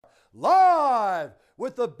live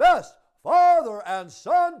with the best father and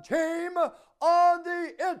son team on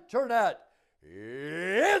the internet.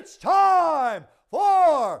 It's time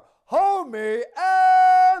for Homie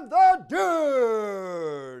and the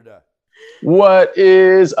Dude. What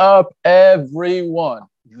is up, everyone?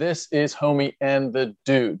 This is Homie and the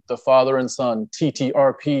Dude, the father and son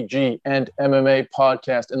TTRPG and MMA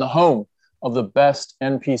podcast in the home of the best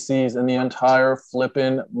NPCs in the entire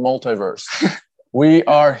flippin' multiverse. We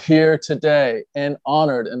are here today and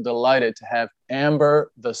honored and delighted to have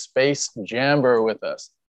Amber, the Space Jamber, with us.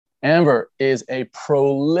 Amber is a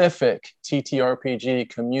prolific TTRPG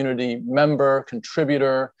community member,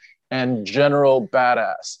 contributor, and general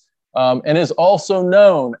badass. And is also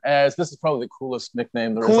known as, this is probably the coolest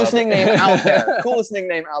nickname there is. Coolest nickname out there. Coolest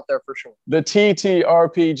nickname out there for sure. The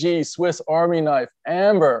TTRPG Swiss Army Knife.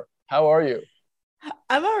 Amber, how are you?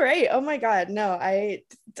 I'm all right. Oh my God. No,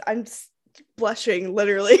 I'm blushing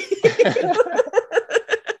literally.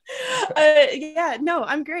 Yeah, no,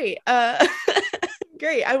 I'm great.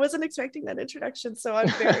 Great. I wasn't expecting that introduction, so I'm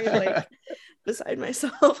very beside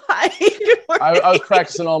myself. I was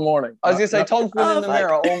practicing all morning. I was gonna say Tom's been in the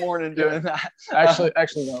mirror all morning doing that. Actually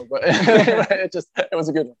no, but it was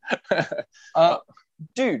a good one.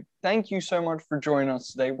 Dude, thank you so much for joining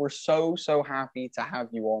us today. We're so happy to have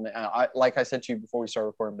you on. Like I said to you before we started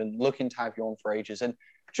recording, been looking to have you on for ages. And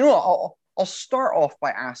do you know what? I'll start off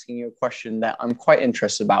by asking you a question that I'm quite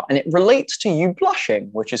interested about, and it relates to you blushing,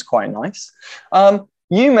 which is quite nice.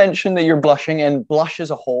 You mentioned that you're blushing and blush as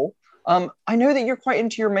a whole. I know that you're quite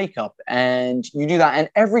into your makeup and you do that. And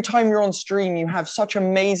every time you're on stream, you have such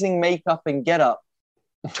amazing makeup and get up.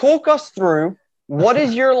 Talk us through, what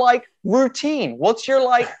is your routine? What's your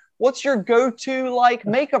go-to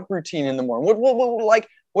makeup routine in the morning?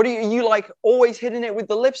 What are you always hitting it with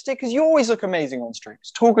the lipstick? Because you always look amazing on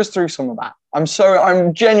streams. Talk us through some of that. I'm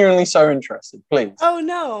genuinely so interested, please. Oh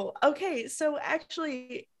no. Okay. So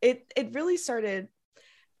actually it really started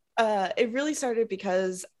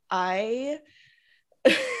because I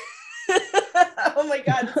oh my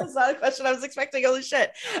God, this is not a question I was expecting. Holy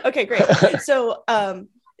shit. Okay, great. So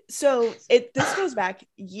this goes back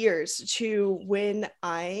years to when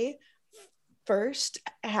I first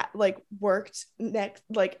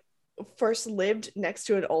first lived next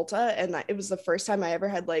to an Ulta, and it was the first time I ever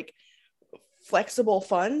had flexible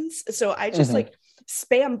funds. So I just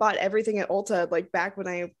spam bought everything at Ulta, back when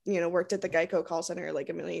I worked at the Geico call center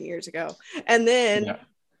a million years ago. And then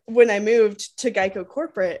when I moved to Geico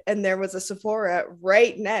corporate and there was a Sephora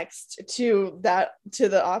right next to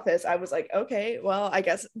the office, I was like, okay, well, I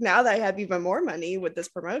guess now that I have even more money with this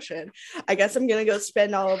promotion, I guess I'm going to go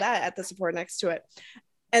spend all of that at the Sephora next to it.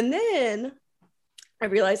 And then I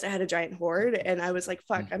realized I had a giant hoard and I was like,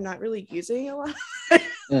 fuck, I'm not really using a lot.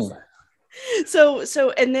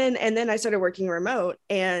 So and then I started working remote,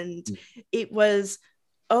 and it was,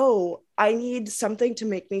 I need something to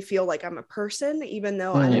make me feel like I'm a person, even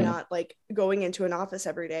though I'm not going into an office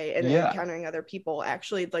every day and encountering other people.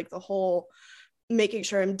 Actually, the whole making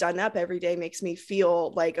sure I'm done up every day makes me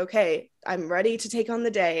feel like, okay, I'm ready to take on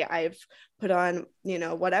the day. I've put on,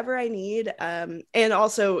 whatever I need. And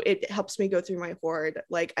also it helps me go through my hoard.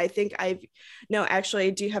 I think I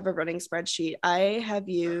do have a running spreadsheet I have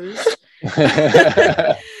used.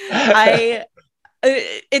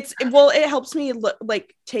 It helps me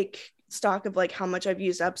take stock of how much I've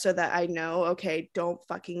used up, so that I know, okay, don't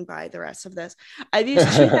fucking buy the rest of this. I've used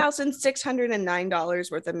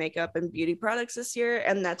 $2,609 worth of makeup and beauty products this year,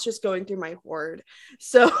 and that's just going through my hoard.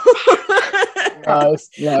 So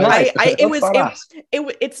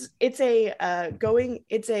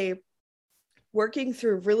it's a working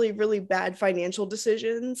through really, really bad financial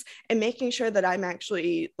decisions and making sure that I'm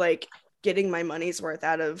actually getting my money's worth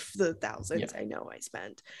out of the thousands I know I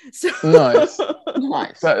spent. So nice.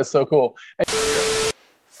 That is so cool.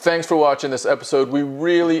 Thanks for watching this episode. We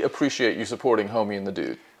really appreciate you supporting Homie and the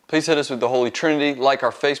Dude. Please hit us with the Holy Trinity, like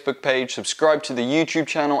our Facebook page, subscribe to the YouTube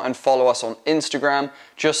channel, and follow us on Instagram.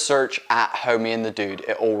 Just search @Homie and the Dude.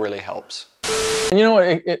 It all really helps. And you know what?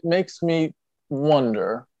 It makes me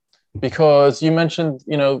wonder, because you mentioned,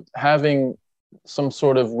 having some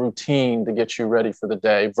sort of routine to get you ready for the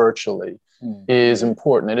day virtually is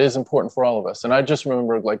important. It is important for all of us. And I just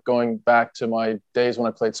remember going back to my days when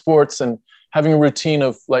I played sports and having a routine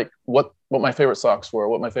of what my favorite socks were,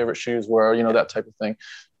 what my favorite shoes were, that type of thing.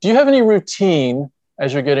 Do you have any routine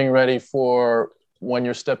as you're getting ready for when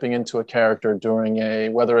you're stepping into a character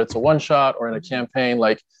during whether it's a one shot or in a campaign,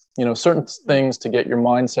 certain things to get your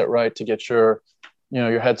mindset right, to get your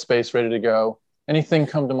headspace ready to go? Anything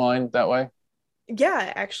come to mind that way?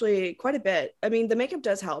 Yeah, actually quite a bit. I mean, the makeup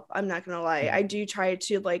does help. I'm not going to lie. I do try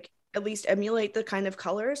to at least emulate the kind of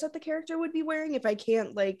colors that the character would be wearing if I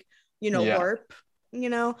can't like, Yeah. LARP,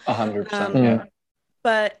 100%. Yeah.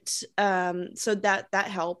 But so that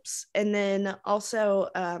helps. And then also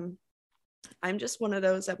I'm just one of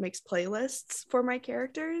those that makes playlists for my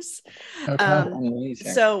characters. Okay.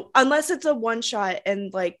 Amazing. So unless it's a one shot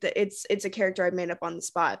and like it's a character I made up on the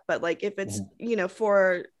spot, but like if it's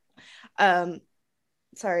for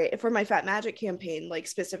my Fat Magic campaign, like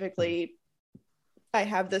specifically, I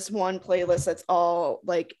have this one playlist that's all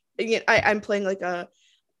like I'm playing like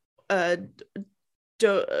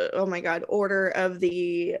oh my god, Order of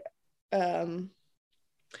the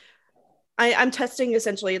I'm testing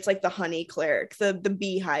essentially, it's like the honey cleric, the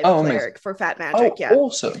beehive cleric for Fat Magic.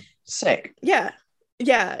 Awesome. Sick. Yeah,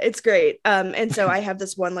 it's great. And so I have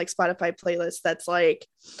this one like Spotify playlist that's like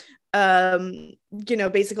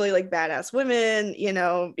basically like badass women,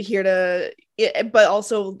 here to, but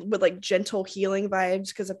also with like gentle healing vibes,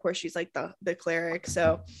 because of course she's like the cleric.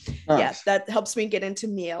 So yeah, that helps me get into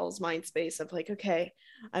Miel's mind space of like, okay,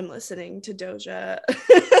 I'm listening to Doja.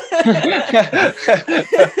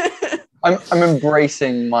 I'm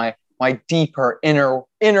embracing my deeper inner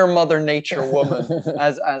Mother Nature woman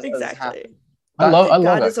as exactly. I love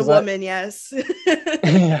God that, is a woman, yes.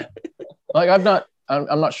 Yeah. Like I'm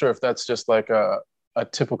not sure if that's just like a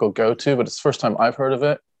typical go-to, but it's the first time I've heard of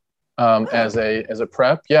it as a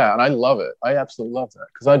prep. Yeah, and I love it. I absolutely love that,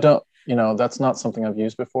 because I don't, that's not something I've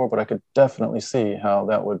used before, but I could definitely see how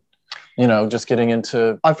that would, just getting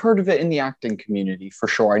into. I've heard of it in the acting community for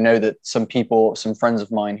sure. I know that some friends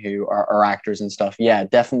of mine who are actors and stuff, yeah,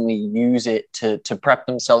 definitely use it to prep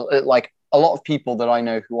themselves. Like a lot of people that I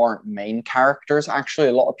know who aren't main characters, actually,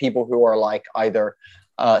 a lot of people who are like either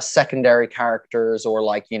secondary characters or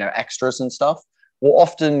like, extras and stuff will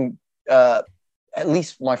often, at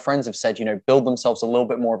least my friends have said, build themselves a little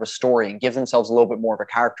bit more of a story and give themselves a little bit more of a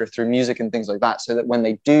character through music and things like that, so that when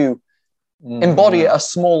they do embody a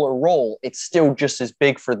smaller role, it's still just as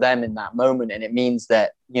big for them in that moment, and it means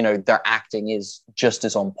that their acting is just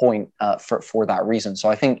as on point for that reason. So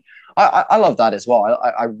I think I love that as well.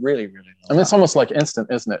 I really love that. It's almost like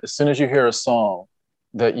instant, isn't it? As soon as you hear a song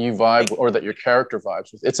that you vibe or that your character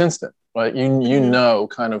vibes with, it's instant, right? You know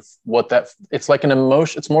kind of what it's like an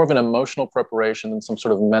emotion. It's more of an emotional preparation than some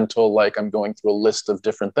sort of mental, like I'm going through a list of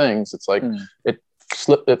different things. It's like it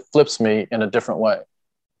flips me in a different way.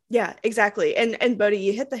 Yeah, exactly. And Bodhi,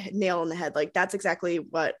 you hit the nail on the head. Like that's exactly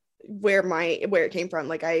where it came from.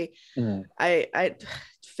 Like I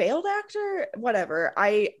failed actor, whatever.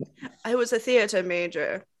 I was a theater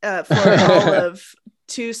major for all of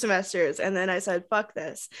 2 semesters, and then I said fuck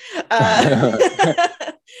this.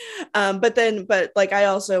 But like I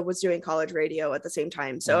also was doing college radio at the same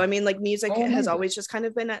time, so I mean like music has always just kind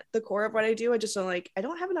of been at the core of what I do. I just I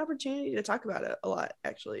don't have an opportunity to talk about it a lot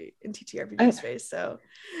actually in TTRPG space. So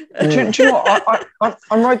do you know what?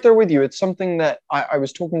 I'm right there with you. It's something that I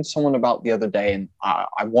was talking to someone about the other day, and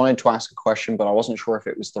I wanted to ask a question, but I wasn't sure if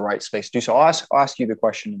it was the right space to do so. I'll ask you the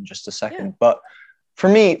question in just a second. Yeah. But for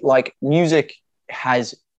me, like music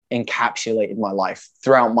has encapsulated my life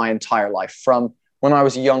throughout my entire life, from when I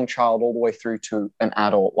was a young child all the way through to an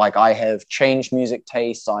adult. Like I have changed music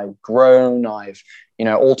tastes, I've grown, I've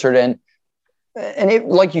altered, and it,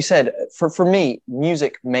 like you said, for me,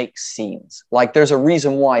 music makes scenes. Like there's a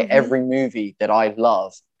reason why every movie that I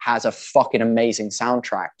love has a fucking amazing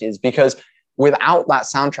soundtrack, is because without that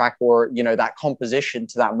soundtrack or that composition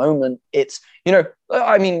to that moment, it's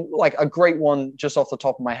I mean, like a great one just off the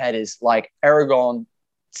top of my head is like Aragorn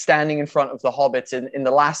standing in front of the hobbits in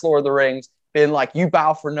the last Lord of the Rings, being like, you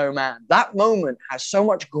bow for no man. That moment has so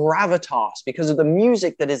much gravitas because of the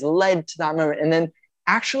music that is led to that moment, and then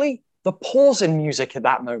actually the pause in music at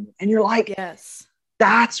that moment, and you're like, yes,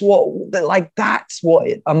 that's what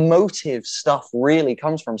emotive stuff really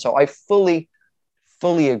comes from. So I fully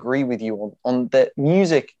agree with you on that.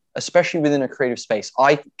 Music, especially within a creative space,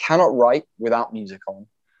 I cannot write without music on.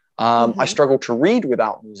 I struggle to read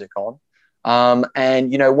without music on.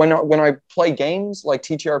 And when I play games like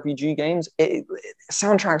TTRPG games,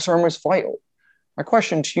 soundtracks are almost vital. My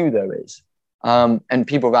question to you though is, and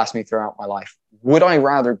people have asked me throughout my life, would I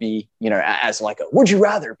rather be, would you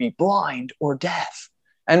rather be blind or deaf?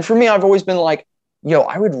 And for me, I've always been like,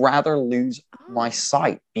 I would rather lose my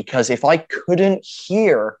sight, because if I couldn't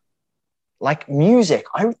hear like music,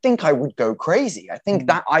 I would think I would go crazy. I think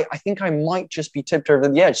that I think I might just be tipped over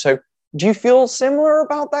the edge. So do you feel similar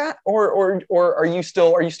about that, or are you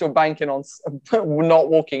still banking on not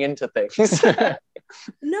walking into things?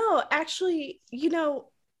 No, actually,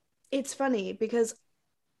 it's funny because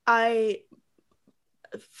I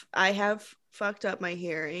have fucked up my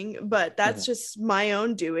hearing, but that's just my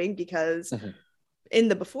own doing, because in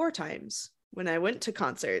the before times when I went to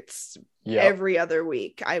concerts every other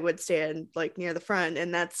week, I would stand like near the front,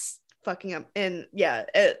 and that's fucking up. And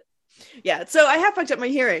so I have fucked up my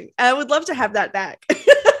hearing. I would love to have that back.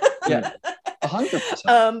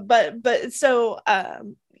 100%. But so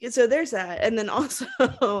there's that. And then also,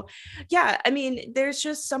 I mean, there's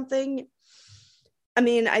just something, I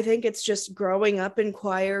mean, I think it's just growing up in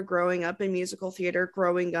choir, growing up in musical theater,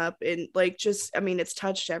 growing up in like, just, I mean, it's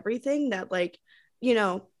touched everything that, like, you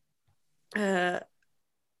know, I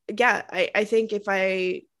think if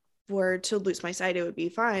I were to lose my sight, it would be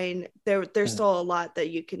fine. There's still a lot that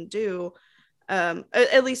you can do.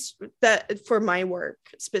 At least that for my work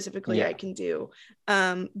specifically, I can do.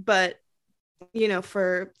 But you know,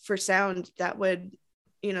 for sound, that would,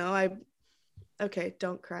 you know, okay,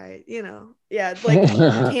 don't cry, you know, like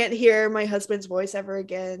can't hear my husband's voice ever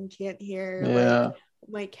again, can't hear like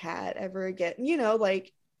my cat ever again, you know,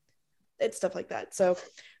 like it's stuff like that. So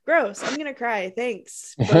gross, I'm gonna cry.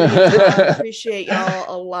 Thanks. I appreciate y'all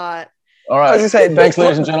a lot. All right. I was gonna say, thanks,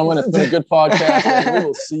 ladies and gentlemen. It's been a good podcast, and we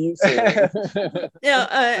will see you soon.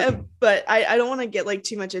 But I don't want to get like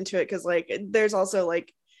too much into it, because like there's also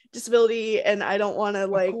like disability, and I don't want to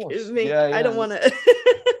like I don't want to.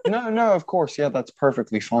 No, of course. Yeah, that's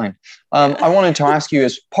perfectly fine. I wanted to ask you,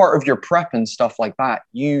 as part of your prep and stuff like that,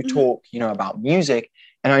 you talk, you know, about music,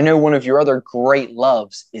 and I know one of your other great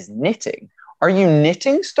loves is knitting. Are you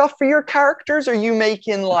knitting stuff for your characters? Are you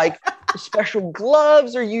making like special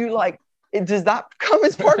gloves? Are you like, does that come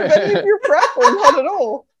as part of any of your prep, or not at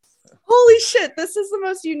all? Holy shit, this is the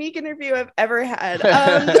most unique interview I've ever had.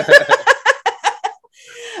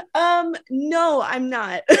 No, I'm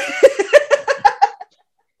not.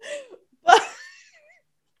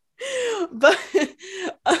 but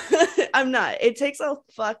I'm not. It takes a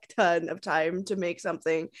fuck ton of time to make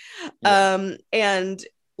something. And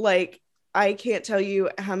like, I can't tell you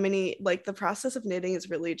how many, like, the process of knitting is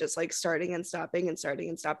really just like starting and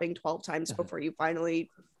stopping 12 times before you finally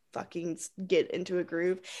fucking get into a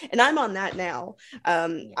groove. And I'm on that now.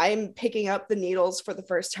 I'm picking up the needles for the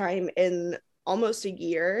first time in almost a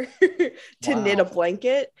year to knit a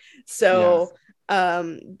blanket. So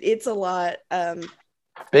it's a lot.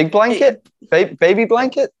 Big blanket? Baby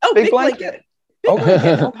blanket? Oh, big blanket.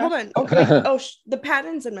 Okay. Hold on. Okay. The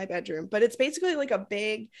pattern's in my bedroom, but it's basically like a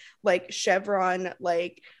big, like chevron,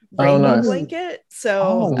 like rainbow blanket.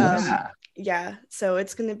 So, so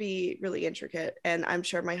it's gonna be really intricate, and I'm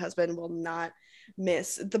sure my husband will not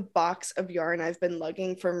miss the box of yarn I've been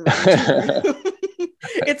lugging from room to room.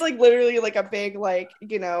 It's like literally like a big, like,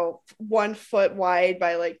 you know, 1 foot wide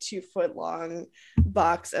by like 2 foot long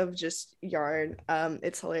box of just yarn.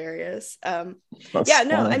 It's hilarious. I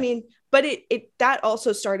mean, but it that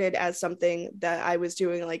also started as something that I was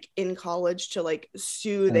doing like in college to like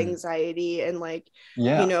soothe anxiety, and like,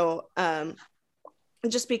 you know,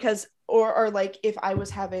 just because, or like if I was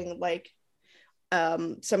having like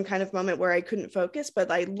some kind of moment where I couldn't focus,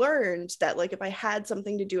 but I learned that like if I had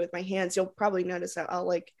something to do with my hands, you'll probably notice that I'll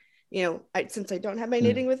like, you know, since I don't have my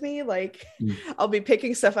knitting with me, like I'll be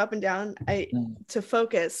picking stuff up and down. To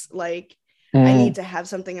focus, like I need to have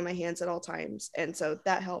something in my hands at all times, and so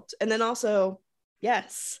that helped. And then also, in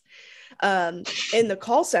the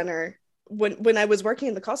call center, when I was working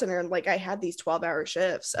in the call center, and like I had these 12-hour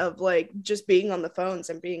shifts of like just being on the phones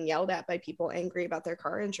and being yelled at by people angry about their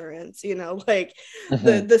car insurance, you know, like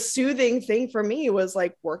the soothing thing for me was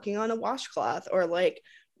like working on a washcloth, or like,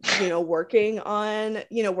 you know, working on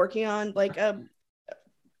like a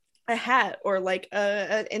hat, or like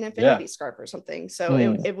an infinity scarf or something.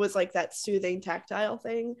 So it was like that soothing tactile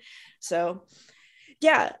thing. So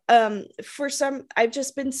for some, I've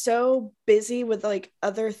just been so busy with like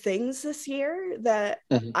other things this year that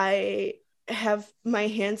my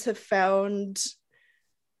hands have found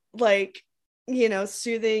like, you know,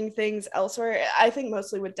 soothing things elsewhere. I think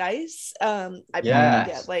mostly with dice. So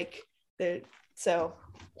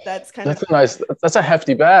that's kind of nice. That's a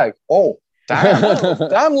hefty bag. Oh, damn.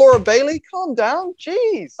 Damn, Laura Bailey, calm down.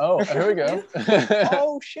 Jeez. Oh, here we go.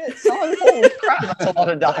 Oh shit, son. Holy crap, that's a lot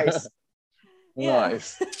of dice.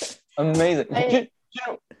 Nice. Amazing. Do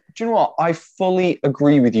you know what? I fully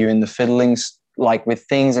agree with you in the fiddling, like with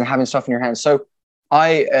things and having stuff in your hands. So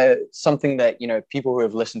something that, you know, people who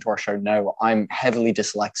have listened to our show know, I'm heavily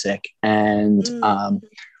dyslexic, and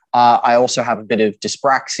I also have a bit of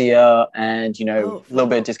dyspraxia, and, you know, a little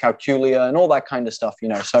bit of dyscalculia and all that kind of stuff, you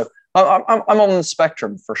know. So I'm on the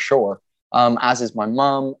spectrum for sure, as is my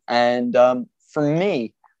mom. And for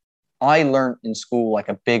me, I learned in school, like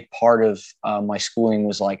a big part of my schooling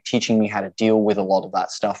was like teaching me how to deal with a lot of that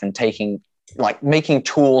stuff, and taking like making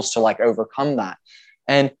tools to like overcome that.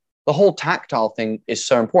 And the whole tactile thing is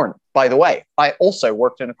so important. By the way, I also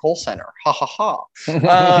worked in a call center. Ha ha ha.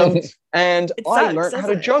 And It I sucks, learned how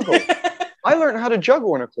to doesn't it? juggle. I learned how to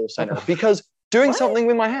juggle in a call center because doing What? something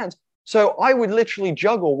with my hands. So I would literally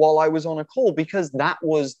juggle while I was on a call because that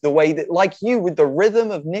was the way that, like you, with the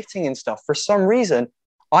rhythm of knitting and stuff, for some reason,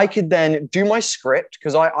 I could then do my script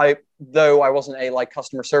because though I wasn't a like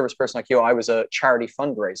customer service person like you, I was a charity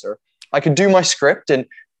fundraiser. I could do my script and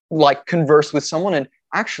like converse with someone and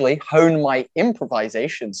actually hone my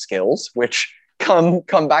improvisation skills, which come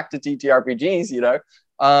back to TTRPGs, you know,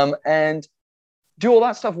 and do all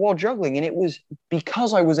that stuff while juggling. And it was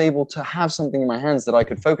because I was able to have something in my hands that I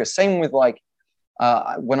could focus. Same with like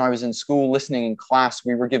when I was in school listening in class,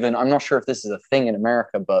 we were given, I'm not sure if this is a thing in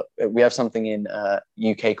America, but we have something in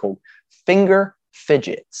UK called finger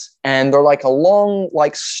fidgets. And they're like a long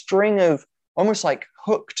like string of almost like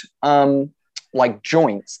hooked like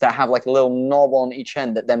joints that have like a little knob on each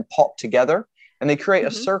end that then pop together. And they create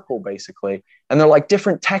a circle basically. And they're like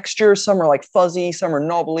different textures. Some are like fuzzy, some are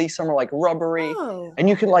knobbly, some are like rubbery. Oh. And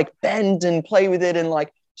you can like bend and play with it. And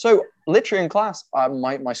like, so literally in class,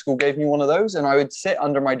 my school gave me one of those and I would sit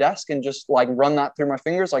under my desk and just like run that through my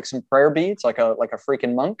fingers, like some prayer beads, like a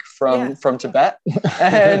freaking monk from Tibet.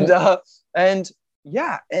 And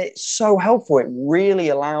yeah, it's so helpful. It really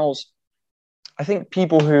allows, I think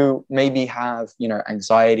people who maybe have, you know,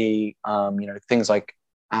 anxiety, you know, things like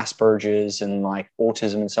Asperger's and like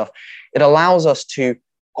autism and stuff, it allows us to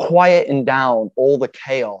quieten down all the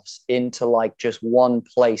chaos into like just one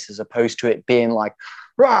place as opposed to it being like,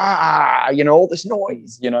 rah, you know, all this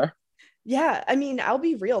noise, you know? Yeah, I mean, I'll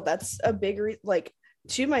be real. That's a big like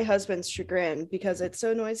to my husband's chagrin because it's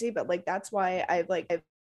so noisy, but like that's why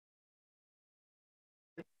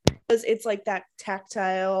because it's like that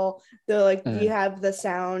tactile, the like you have the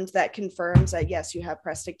sound that confirms that yes, you have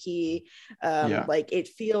pressed a key. Like it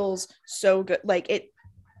feels so good. Like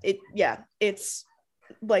it's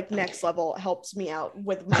like next level. It helps me out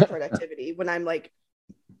with my productivity when I'm like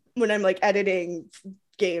editing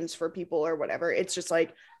games for people or whatever. It's just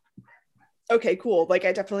like, okay, cool. Like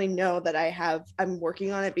I definitely know that I'm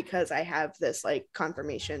working on it because I have this like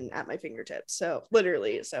confirmation at my fingertips. So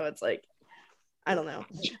literally, so it's like, I don't know.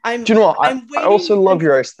 Do you know what? I also love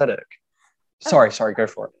your aesthetic. Sorry, go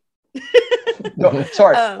for it. No,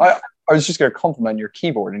 sorry. I was just going to compliment your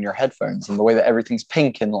keyboard and your headphones and the way that everything's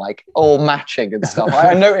pink and like all matching and stuff.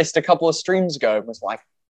 I noticed a couple of streams ago and was like,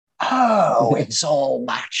 oh, it's all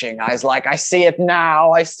matching. I was like, I see it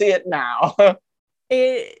now.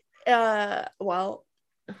 Well,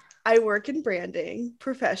 I work in branding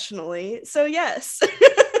professionally. So yes.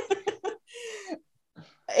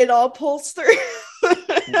 It all pulls through.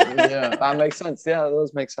 Yeah, that makes sense. Yeah, that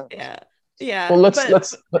does make sense. Yeah. Well,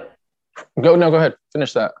 let's go. No, go ahead.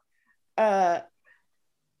 Finish that.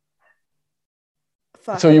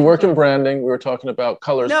 So you work in branding. We were talking about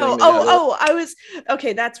colors. No. I was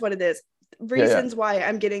okay. That's what it is. Reasons why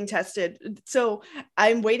I'm getting tested. So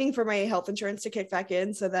I'm waiting for my health insurance to kick back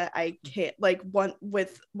in so that I can't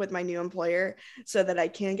with my new employer so that I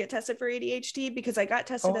can get tested for ADHD because I got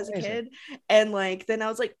tested as a kid and like then I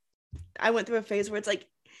was like I went through a phase where it's like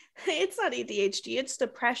it's not ADHD, it's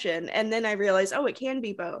depression, and then I realized it can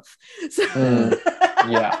be both. So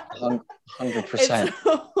yeah, 100%.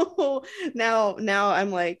 So now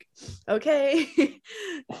I'm like, okay,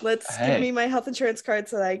 let's give me my health insurance card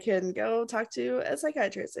so that I can go talk to a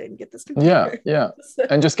psychiatrist and get this computer. Yeah.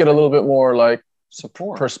 And just get a little bit more like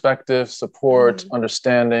support, perspective, support,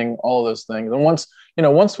 understanding, all those things. And once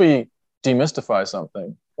we demystify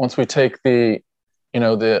something, once we take the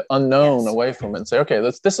unknown away from it and say, okay,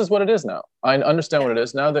 this is what it is now. I understand what it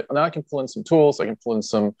is now. That now I can pull in some tools. I can pull in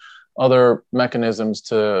some other mechanisms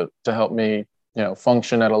to help me,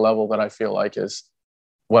 function at a level that I feel like is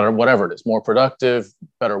whatever it is, more productive,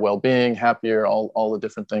 better well-being, happier, all the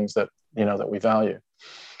different things that that we value.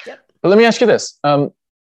 Yep. But let me ask you this: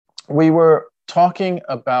 we were talking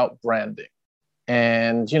about branding,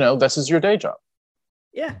 and this is your day job.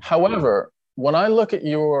 Yeah. However, when I look at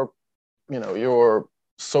your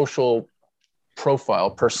social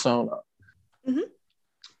profile persona,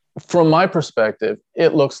 from my perspective,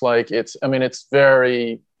 it looks like it's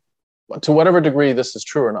very, to whatever degree this is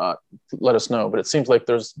true or not, let us know. But it seems like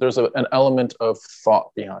there's an element of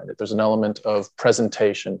thought behind it. There's an element of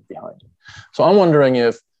presentation behind it. So I'm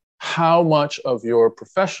wondering how much of your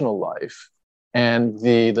professional life and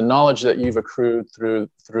the knowledge that you've accrued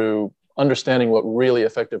through understanding what really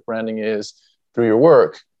effective branding is through your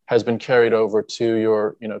work has been carried over to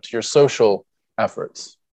your social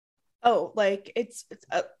efforts. Oh, like it's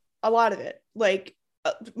a lot of it. Like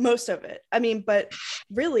most of it. I mean, but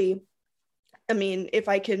really, I mean, if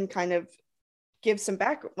I can kind of give some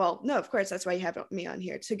well, no, of course, that's why you have me on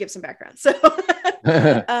here, to give some background. So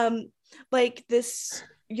like this,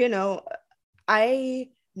 you know, I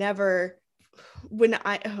never, when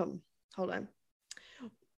I hold on,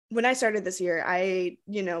 when I started this year, I,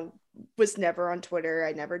 you know, was never on Twitter.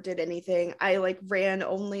 I never did anything. I like ran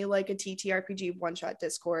only like a TTRPG one shot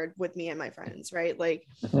Discord with me and my friends, right? Like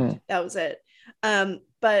that was it.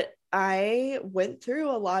 But I went through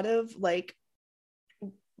a lot of like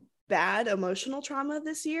bad emotional trauma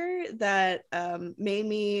this year that made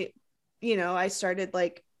me, you know, I started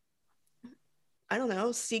like, I don't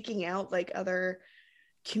know, seeking out like other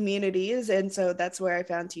communities. And so that's where I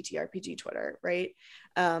found TTRPG Twitter, right?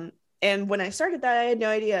 And when I started that, I had no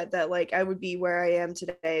idea that like I would be where I am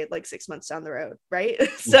today, like 6 months down the road, right?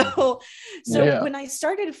 So when I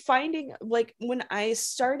started finding, like when I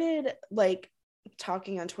started like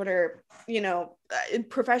talking on Twitter, you know,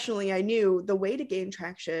 professionally, I knew the way to gain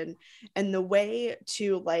traction and the way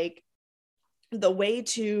to,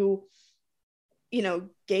 you know,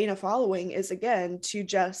 gain a following is, again, to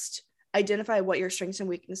just identify what your strengths and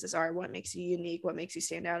weaknesses are, what makes you unique, what makes you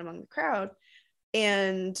stand out among the crowd.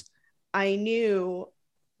 And I knew,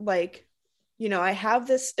 like, you know, I have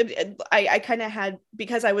this, I kind of had,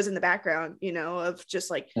 because I was in the background, you know, of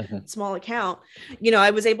just like small account, you know,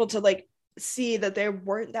 I was able to like see that there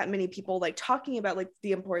weren't that many people like talking about like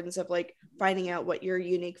the importance of like finding out what your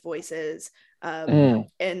unique voice is,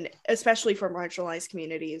 and especially for marginalized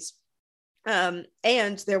communities.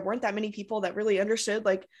 And there weren't that many people that really understood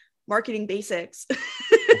like marketing basics.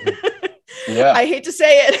 I hate to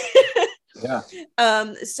say it.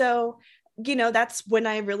 So, you know, that's when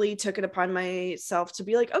I really took it upon myself to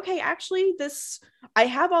be like, okay, actually I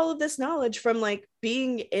have all of this knowledge from like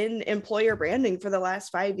being in employer branding for the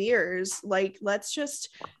last 5 years. Like, let's just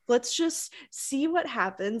see what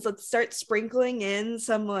happens. Let's start sprinkling in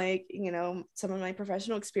some, like, you know, some of my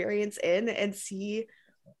professional experience in and see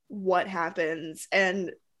what happens.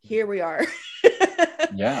 And here we are.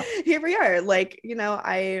 Here we are. Like, you know,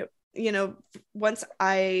 once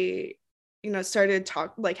I, you know, started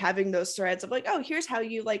having those threads of like, oh, here's how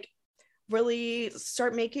you like really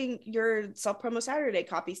start making your Self Promo Saturday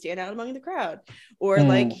copy stand out among the crowd, or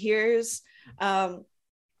like here's some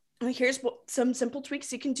simple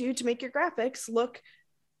tweaks you can do to make your graphics look,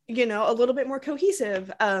 you know, a little bit more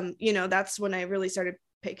cohesive. You know, that's when I really started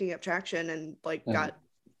picking up traction and like got,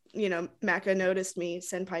 you know, Maka noticed me,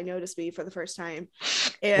 Senpai noticed me for the first time,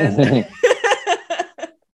 and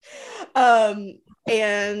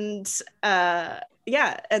and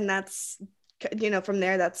that's, you know, from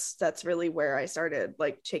there, that's really where I started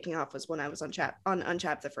like taking off, was when I was on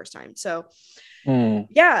Unchapped the first time. So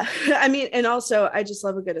I mean, and also I just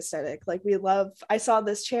love a good aesthetic. Like I saw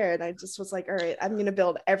this chair and I just was like, all right, I'm gonna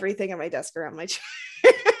build everything at my desk around my chair.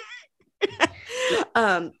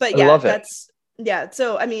 But yeah,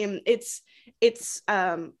 so I mean, it's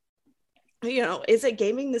you know, is it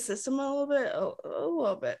gaming the system a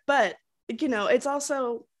little bit, but you know,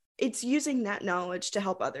 it's using that knowledge to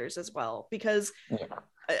help others as well, because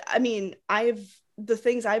I mean, the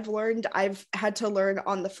things I've learned, I've had to learn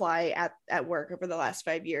on the fly at work over the last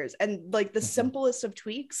 5 years, and like the simplest of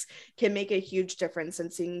tweaks can make a huge difference in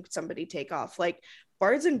seeing somebody take off. Like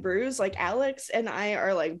Bards and Brews, like Alex and I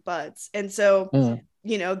are like buds, and so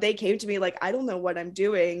you know, they came to me like, I don't know what I'm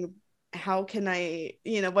doing, how can I,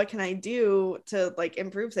 you know, what can I do to like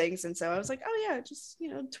improve things? And so I was like, oh yeah, just, you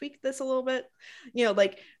know, tweak this a little bit, you know,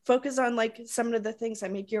 like focus on like some of the things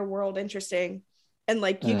that make your world interesting. And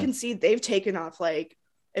like, you can see they've taken off like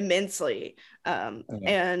immensely.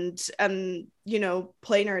 And you know,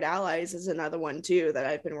 Play Nerd Allies is another one too that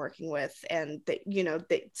I've been working with, and they, you know,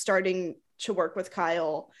 they starting to work with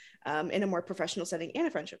Kyle in a more professional setting and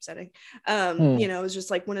a friendship setting. You know, it's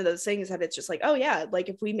just like one of those things that it's just like, oh yeah, like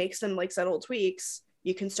if we make some like subtle tweaks,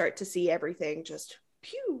 you can start to see everything just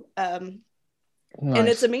pew. And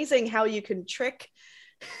it's amazing how you can trick,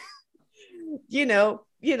 you know,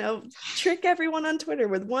 trick everyone on Twitter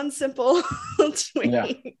with one simple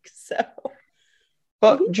tweak. So,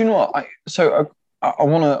 but do you know what? I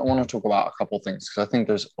want to talk about a couple of things, because I think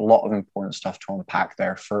there's a lot of important stuff to unpack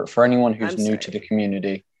there for anyone who's new to the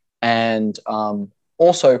community, and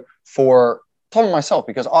also for Tom and myself,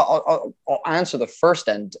 because I'll answer the first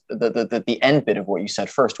end, the end bit of what you said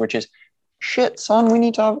first, which is, shit, son, we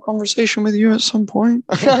need to have a conversation with you at some point.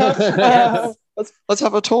 Let's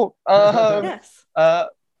have a talk. Yes.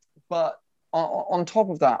 But on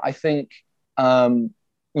top of that, I think,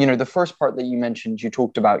 you know, the first part that you mentioned, you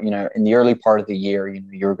talked about, you know, in the early part of the year, you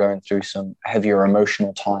know, you were going through some heavier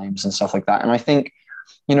emotional times and stuff like that. And I think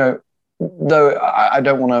you know, though I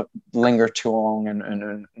don't want to linger too long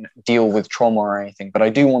and deal with trauma or anything, but I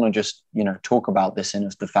do want to just, you know, talk about this in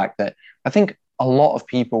as the fact that I think a lot of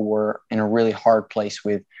people were in a really hard place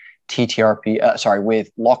with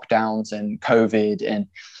with lockdowns and COVID and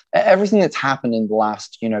everything that's happened in the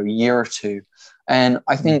last, you know, year or two. And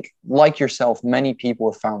I think, like yourself, many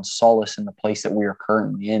people have found solace in the place that we are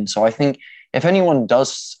currently in. So I think if anyone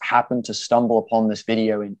does happen to stumble upon this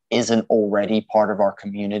video and isn't already part of our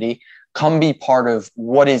community, come be part of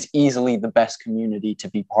what is easily the best community to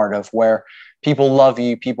be part of, where people love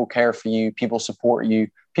you, people care for you, people support you,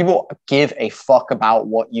 people give a fuck about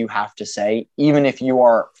what you have to say, even if you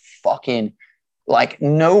are fucking like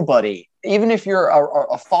nobody, even if you're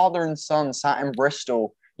a father and son sat in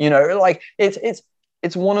Bristol, you know, like it's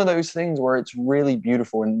one of those things where it's really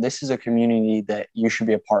beautiful. And this is a community that you should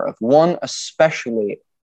be a part of. One, especially,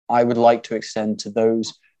 I would like to extend to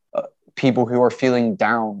those people who are feeling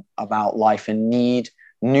down about life and need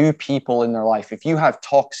new people in their life. If you have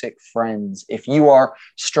toxic friends, if you are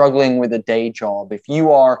struggling with a day job, if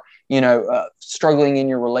you are, you know, struggling in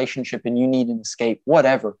your relationship and you need an escape,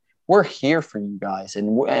 whatever, we're here for you guys.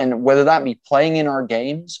 And whether that be playing in our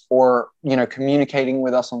games or, you know, communicating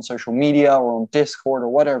with us on social media or on Discord or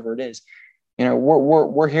whatever it is, you know,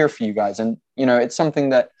 we're here for you guys. And, you know, it's something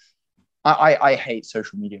that I hate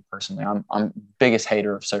social media personally. I'm biggest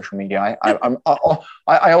hater of social media.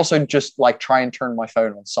 I also just like try and turn my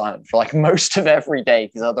phone on silent for like most of every day,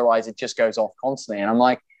 because otherwise it just goes off constantly. And I'm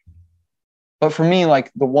like, but for me,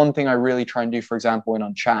 like the one thing I really try and do, for example, in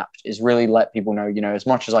Unchapped is really let people know, you know, as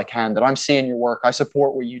much as I can, that I'm seeing your work. I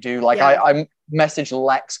support what you do. Like I message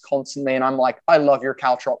Lex constantly and I'm like, I love your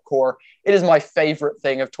Caltrop core. It is my favorite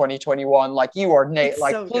thing of 2021. Like you are like,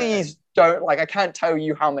 so please don't, like, I can't tell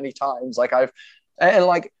you how many times like and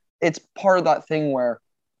like, it's part of that thing where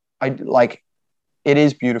I like, it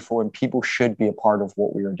is beautiful and people should be a part of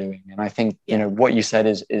what we are doing. And I think, you know, what you said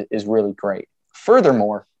is really great.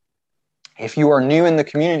 Furthermore, if you are new in the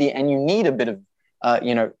community and you need a bit of,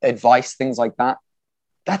 you know, advice, things like that,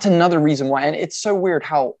 that's another reason why. And it's so weird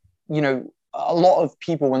how, you know, a lot of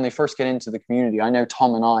people, when they first get into the community, I know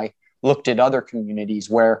Tom and I looked at other communities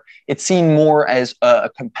where it's seen more as a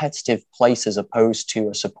competitive place as opposed to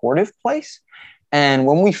a supportive place. And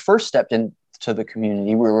when we first stepped into the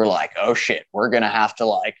community, we were like, oh shit, we're going to have to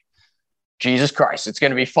like, Jesus Christ, it's going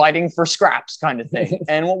to be fighting for scraps kind of thing.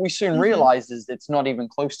 And what we soon realized is it's not even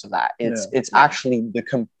close to that. It's actually the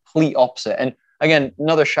complete opposite. And again,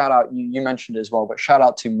 another shout out, you mentioned it as well, but shout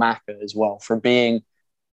out to Maka as well for being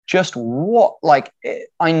just what, like,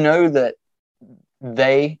 I know that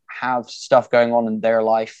they have stuff going on in their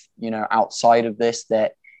life, you know, outside of this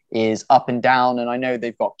that is up and down. And I know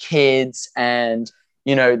they've got kids and,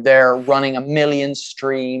 you know, they're running 1 million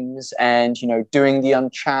streams and, you know, doing the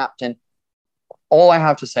Unchapped. And all I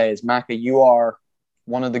have to say is, Maka, you are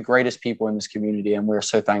one of the greatest people in this community. And we're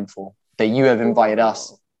so thankful that you have invited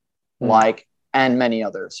us, like, and many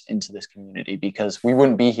others into this community, because we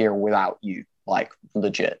wouldn't be here without you, like,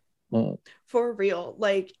 legit. For real.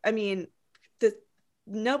 Like, I mean,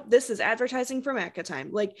 nope, this is advertising for Maka time.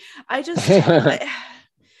 Like, I just,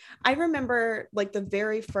 I remember like the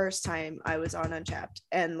very first time I was on Unchapped,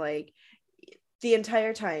 and like the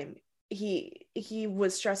entire time he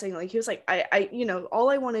was stressing, like he was like, I you know, all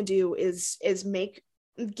I want to do is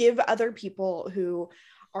give other people who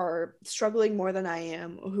are struggling more than I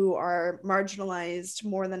am, who are marginalized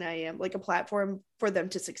more than I am, like a platform for them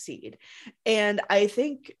to succeed. And I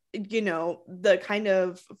think, you know, the kind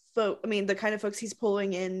of folks he's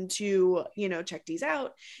pulling in to, you know, check these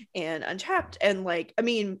out and Unchapped, and like, I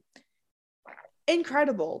mean,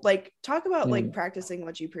 incredible. Like, talk about like practicing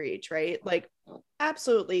what you preach, right? Like,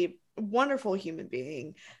 absolutely wonderful human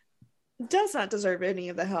being, does not deserve any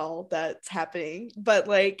of the hell that's happening, but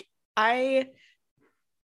like, I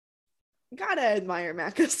gotta admire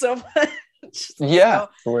Maka so much. Yeah,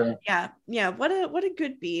 so, yeah, what a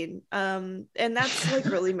good being. And that's like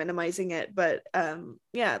really minimizing it, but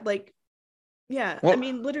yeah, like, yeah, well, I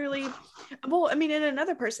mean, literally, well, I mean, and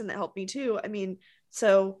another person that helped me too, I mean,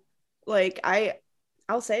 so like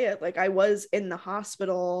I'll say it, like I was in the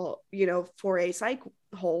hospital, you know, for a psych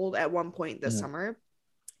hold at one point this summer,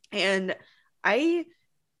 and I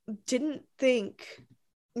didn't think,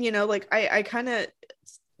 you know, like I kind of,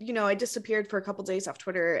 you know, I disappeared for a couple days off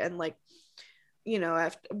Twitter, and like, you know,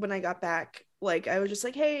 when I got back, like I was just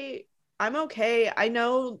like, hey, I'm okay. I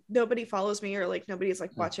know nobody follows me or like nobody's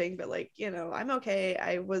like watching, but like, you know, I'm okay.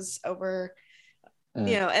 I was over,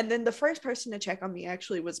 you know. And then the first person to check on me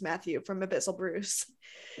actually was Matthew from Abyssal Bruce.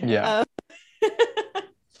 Yeah.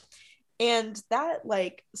 And that,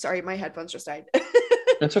 like, sorry, my headphones just died.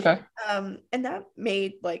 It's okay. And that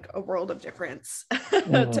made like a world of difference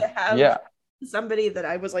Mhm. to have Yeah. somebody that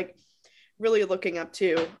I was like really looking up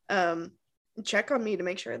to check on me to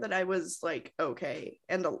make sure that I was like okay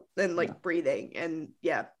and like breathing. And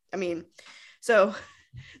yeah, I mean, so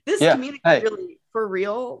this Yeah. community Hey. really for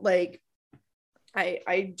real, like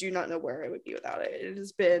I do not know where I would be without it. It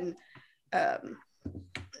has been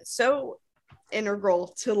so integral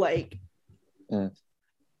to like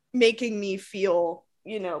making me feel,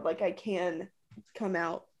 you know, like I can come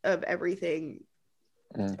out of everything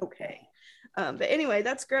okay. But anyway,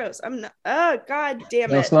 that's gross. I'm not. Oh God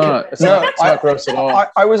damn No, it! it's not. It's No, not gross at all.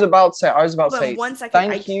 I was about to say. Hold on 1 second.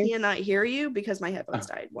 Thank I you. cannot hear you because my headphones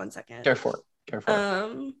died. 1 second. Go for it. Go for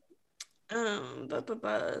it.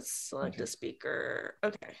 Select a speaker.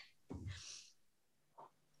 Okay.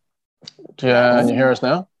 Yeah, and you hear us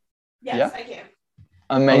now? Yes, Yeah. I can.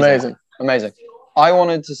 Amazing. I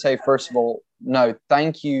wanted to say, first of all, no,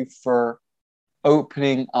 thank you for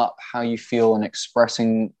opening up how you feel and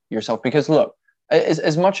expressing yourself. Because look,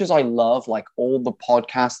 as much as I love like all the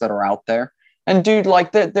podcasts that are out there, and dude,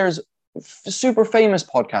 like there's super famous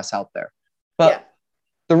podcasts out there, but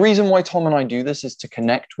the reason why Tom and I do this is to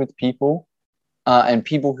connect with people and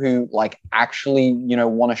people who like actually, you know,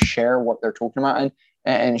 want to share what they're talking about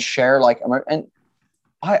and share like, and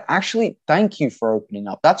I actually thank you for opening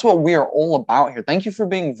up. That's what we are all about here. Thank you for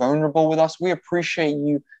being vulnerable with us. We appreciate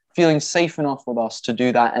you feeling safe enough with us to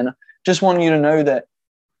do that. And just want you to know that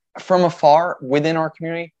from afar within our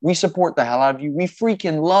community, we support the hell out of you. We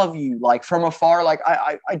freaking love you. Like from afar, like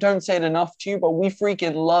I don't say it enough to you, but we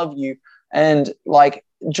freaking love you. And like,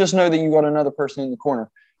 just know that you got another person in the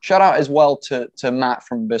corner. Shout out as well to Matt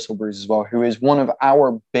from Abyssal Brews as well, who is one of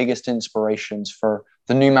our biggest inspirations for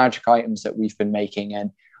the new magic items that we've been making. And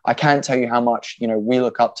I can't tell you how much, you know, we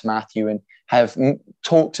look up to Matthew and have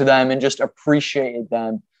talked to them and just appreciated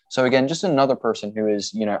them. So again, just another person who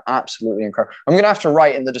is, you know, absolutely incredible. I'm going to have to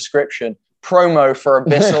write in the description promo for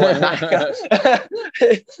Abyssal and Naka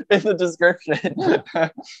in the description.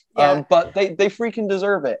 But they freaking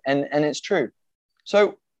deserve it. And it's true.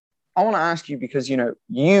 So I want to ask you, because, you know,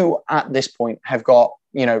 you at this point have got,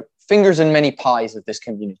 you know, fingers in many pies of this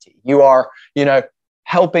community. You are, you know,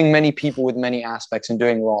 helping many people with many aspects and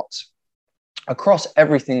doing lots across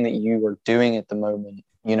everything that you are doing at the moment,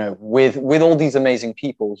 you know, with all these amazing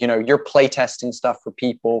people. You know, you're playtesting stuff for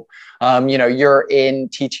people. You know, you're in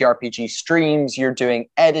TTRPG streams, you're doing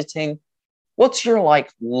editing. What's your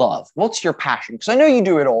like love? What's your passion? Because I know you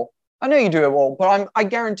do it all. But I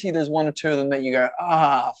guarantee there's one or two of them that you go,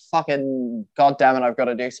 fucking God damn it, I've got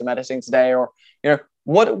to do some editing today. Or, you know,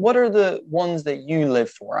 what are the ones that you live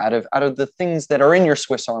for out of the things that are in your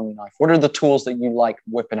Swiss Army knife? What are the tools that you like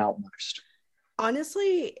whipping out most?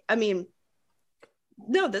 Honestly, I mean,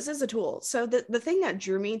 no, this is a tool. So the thing that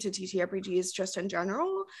drew me to TTRPGs just in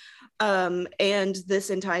general, and this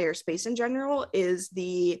entire space in general, is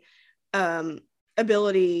the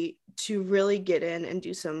ability to really get in and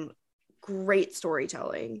do some great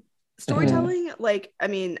storytelling. Like, I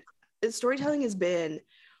mean, storytelling has been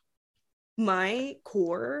my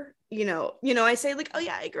core. You know, I say like, oh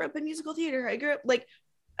yeah, I grew up in musical theater. I grew up like,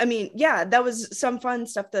 I mean, yeah, that was some fun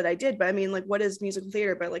stuff that I did, but I mean, like, what is musical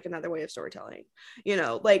theater but like another way of storytelling? You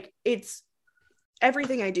know, like it's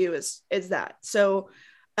everything I do is that. So,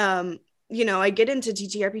 you know, I get into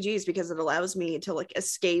TTRPGs because it allows me to like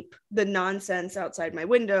escape the nonsense outside my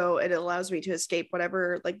window. It allows me to escape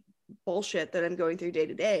whatever like bullshit that I'm going through day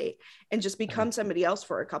to day and just become somebody else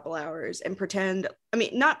for a couple hours and pretend. I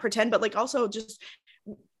mean, not pretend, but like also just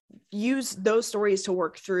use those stories to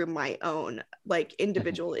work through my own like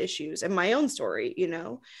individual issues and my own story, you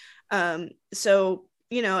know? So,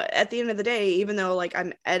 you know, at the end of the day, even though like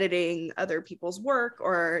I'm editing other people's work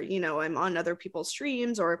or, you know, I'm on other people's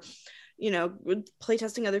streams or, you know,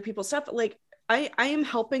 playtesting other people's stuff, like I am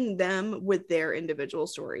helping them with their individual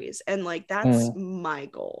stories. And like, that's my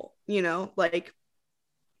goal, you know, like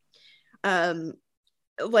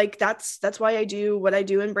that's why I do what I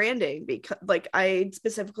do in branding, because like I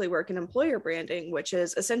specifically work in employer branding, which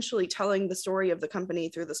is essentially telling the story of the company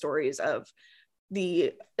through the stories of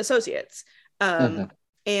the associates. And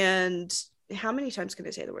how many times can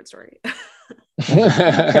I say the word story?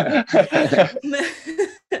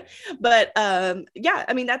 But yeah,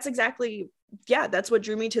 I mean, that's exactly, yeah, that's what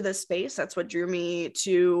drew me to this space. That's what drew me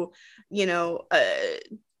to, you know,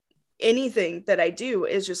 anything that I do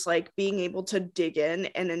is just like being able to dig in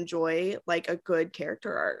and enjoy like a good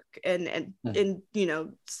character arc and you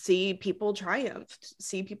know, see people triumph,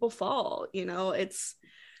 see people fall, you know, it's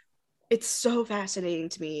so fascinating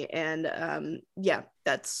to me. And yeah,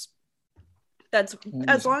 that's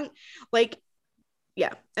as long like,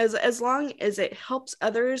 yeah, as long as it helps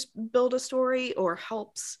others build a story or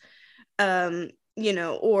helps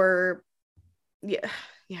or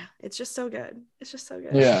yeah, it's just so good. It's just so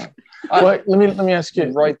good. Yeah. Well, let me ask you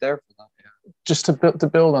right there for that. Yeah. just to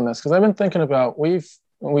build on this, because I've been thinking about we've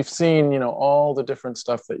seen all the different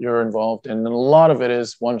stuff that you're involved in, and a lot of it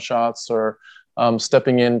is one shots or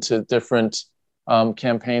stepping into different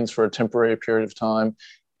campaigns for a temporary period of time,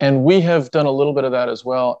 and we have done a little bit of that as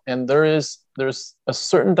well. And there's a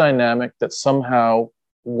certain dynamic that somehow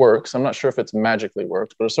works. I'm not sure if it's magically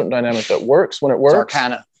worked, but a certain dynamic that works when it works.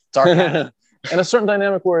 It's Arcana. And a certain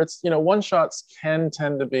dynamic where it's one shots can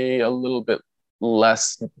tend to be a little bit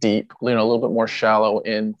less deep, a little bit more shallow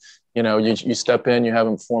in, you step in, you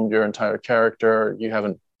haven't formed your entire character, you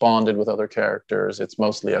haven't bonded with other characters. It's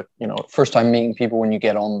mostly first time meeting people when you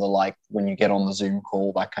get on the Zoom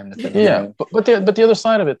call, that kind of thing. Yeah. But the other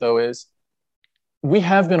side of it though is we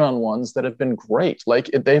have been on ones that have been great.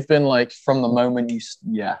 They've been like from the moment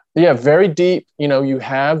very deep. You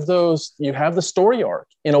have the story arc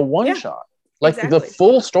in a one shot, exactly. The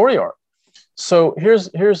full story arc. So here's,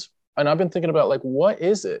 and I've been thinking about what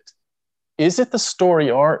is it? Is it the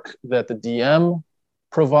story arc that the DM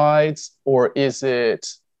provides, or is it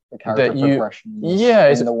the character progression? Yeah,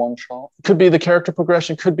 is it the one shot? Could be the character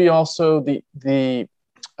progression. Could be also the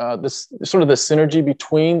this sort of the synergy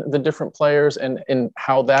between the different players and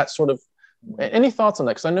how that sort of. Any thoughts on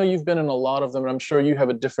that? Because I know you've been in a lot of them, and I'm sure you have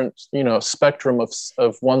a different spectrum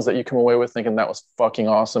of ones that you come away with thinking that was fucking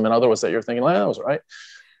awesome, and others that you're thinking, that was right.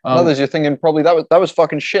 Others you're thinking probably that was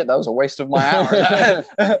fucking shit. That was a waste of my hour.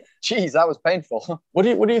 Jeez, that was painful. What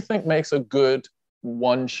do you think makes a good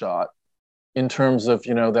one shot in terms of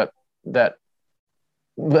that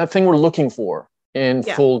thing we're looking for in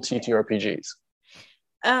full TTRPGs?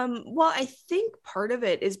 Well, I think part of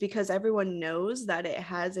it is because everyone knows that it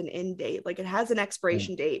has an end date, it has an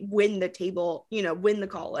expiration date when the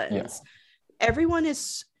call ends. Yeah. Everyone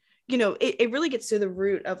is, it really gets to the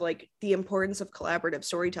root of the importance of collaborative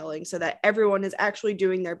storytelling, so that everyone is actually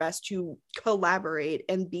doing their best to collaborate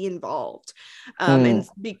and be involved, and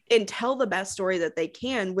tell the best story that they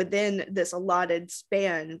can within this allotted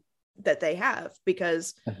span that they have,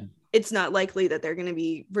 because it's not likely that they're going to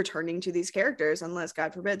be returning to these characters unless,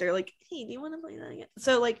 God forbid, they're like, hey, do you want to play that again?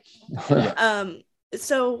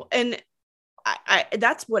 So and I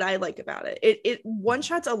that's what I like about it. It one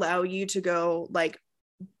shots allow you to go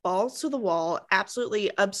balls to the wall,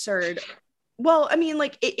 absolutely absurd. Well, I mean,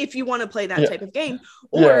 if you want to play that type of game,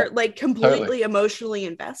 or completely emotionally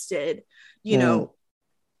invested,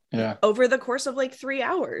 over the course of 3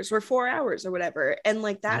 hours or 4 hours or whatever, and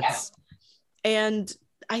that's and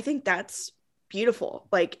I think that's beautiful.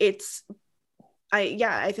 I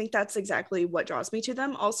think that's exactly what draws me to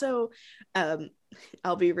them. Also,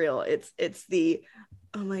 I'll be real, it's the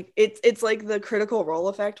it's like the Critical Role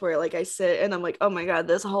effect, where I sit and I'm like, oh my god,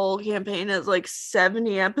 this whole campaign is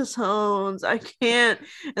 70 episodes, I can't,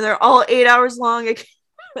 and they're all 8 hours long.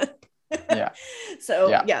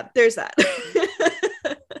 So there's that.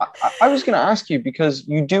 I was going to ask you, because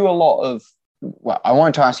you do a lot of, I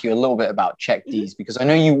wanted to ask you a little bit about Check D's, because I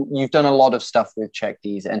know you've done a lot of stuff with Check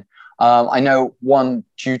D's, and I know one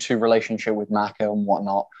due to relationship with Maka and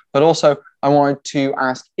whatnot, but also I wanted to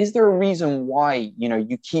ask, is there a reason why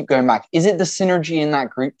you keep going back? Is it the synergy in that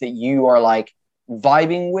group that you are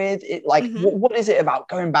vibing with it? What is it about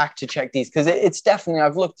going back to Check D's? Because it's definitely,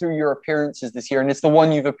 I've looked through your appearances this year, and it's the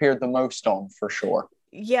one you've appeared the most on, for sure.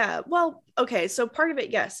 Yeah, well, okay, so part of it,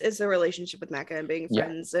 yes, is the relationship with Maka and being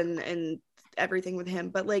friends and everything with him,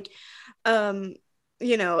 but and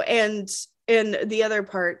the other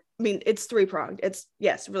part, I mean, it's three-pronged. It's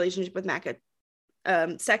relationship with Maka,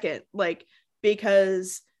 second,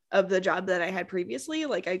 because of the job that I had previously,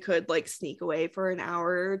 I could sneak away for an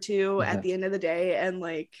hour or two at the end of the day, and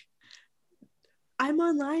I'm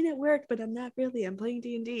online at work, but I'm not really. I'm playing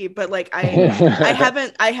D&D, but I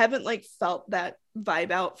haven't felt that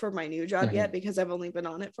vibe out for my new job yet, because I've only been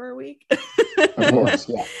on it for a week. Of course,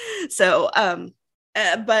 yeah. So,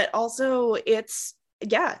 but also it's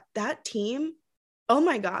that team. Oh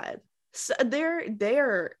my god, so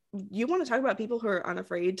they're. You want to talk about people who are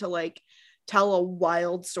unafraid to tell a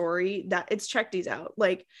wild story? That it's Check These Out.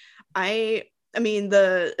 I mean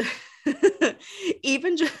the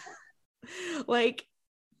even just.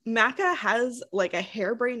 Maka has a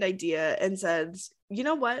harebrained idea and says, you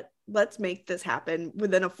know what, let's make this happen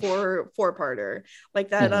within a four-parter,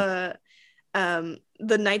 that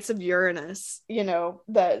the Knights of Uranus,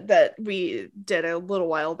 that we did a little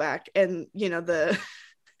while back, and the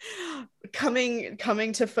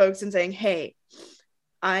coming to folks and saying, hey,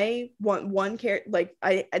 I want one character, like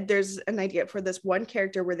there's an idea for this one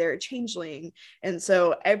character where they're a changeling, and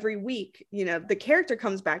so every week, you know, the character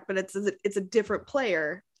comes back, but it's a different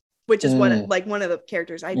player, which is what like one of the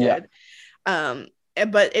characters I did.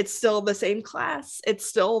 But it's still the same class. It's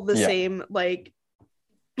still the same, like,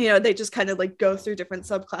 you know, they just kind of like go through different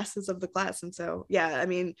subclasses of the class. And so, yeah, I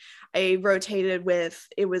mean, I rotated with,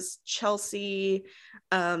 it was Chelsea,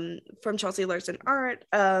 from Chelsea Larson Art,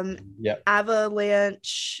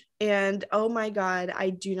 Avalanche, and oh my God,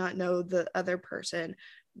 I do not know the other person.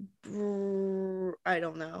 I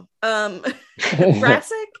don't know.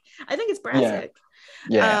 Brassic? I think it's Brassic.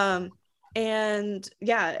 And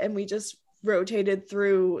yeah, and we just rotated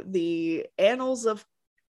through the annals of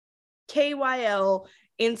KYL,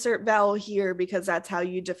 insert vowel here, because that's how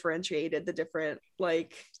you differentiated the different,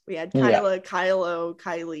 like, we had Kyla, Kylo,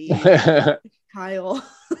 Kylie, Kyle.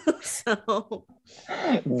 So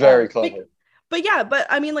very clever. But yeah, but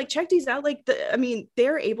I mean, like, check these out. Like, I mean,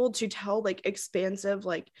 they're able to tell like expansive,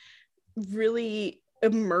 like really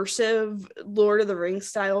immersive Lord of the Rings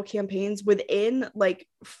style campaigns within like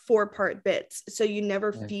 4-part bits. So you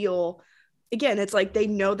never feel, again, it's like they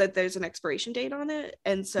know that there's an expiration date on it,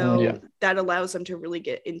 and so that allows them to really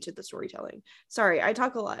get into the storytelling. Sorry, I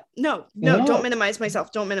talk a lot. No, don't minimize myself.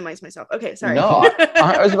 Okay, sorry. No,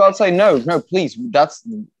 I was about to say no, please. That's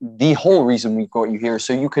the whole reason we got you here,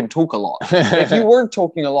 so you can talk a lot. If you weren't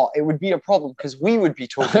talking a lot, it would be a problem because we would be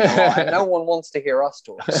talking a lot, and no one wants to hear us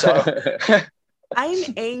talk. So I'm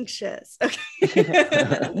anxious.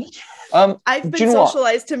 Okay. I've been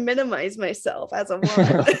socialized to minimize myself as a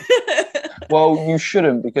woman. Well, you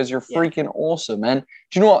shouldn't, because you're freaking awesome. And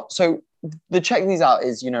do you know what? So the Check These Out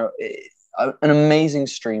is, you know, an amazing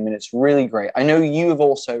stream, and it's really great. I know you have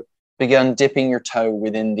also begun dipping your toe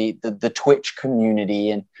within the Twitch community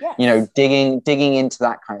and, you know, digging into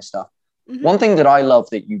that kind of stuff. One thing that I love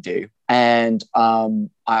that you do, and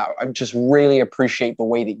I just really appreciate the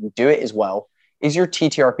way that you do it as well, is your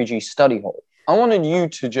TTRPG study hall. I wanted you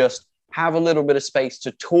to just have a little bit of space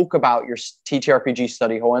to talk about your TTRPG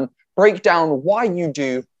study hall and break down why you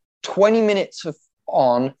do 20 minutes of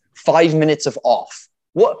on, 5 minutes of off.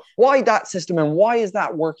 Why that system, and why is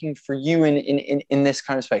that working for you in this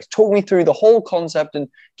kind of space? Talk me through the whole concept and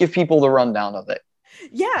give people the rundown of it.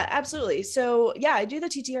 Yeah, absolutely. So yeah, I do the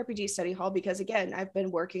TTRPG study hall because, again, I've been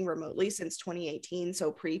working remotely since 2018,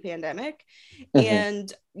 so pre-pandemic.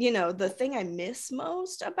 And, you know, the thing I miss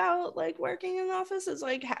most about like working in an office is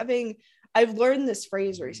like I've learned this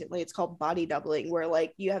phrase recently. It's called body doubling, where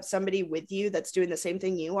like you have somebody with you that's doing the same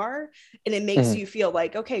thing you are, and it makes you feel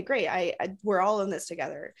like, okay, great, we're all in this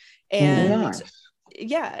together. And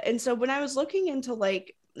yeah, and so when I was looking into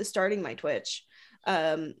like starting my Twitch,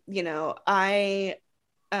 you know, I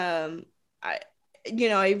realized,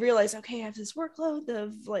 okay, I have this workload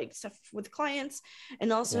of like stuff with clients,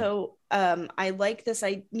 and also I like this,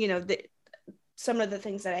 some of the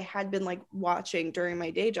things that I had been like watching during my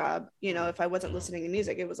day job, you know, if I wasn't listening to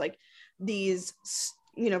music, it was like these,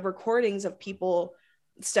 you know, recordings of people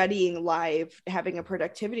studying live, having a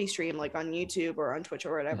productivity stream like on YouTube or on Twitch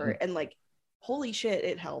or whatever, and like, holy shit,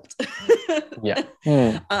 it helped.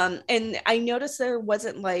 And I noticed there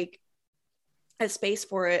wasn't like a space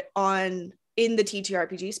for it in the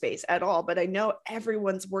TTRPG space at all, but I know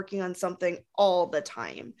everyone's working on something all the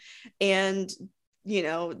time, and you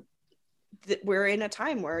know, we're in a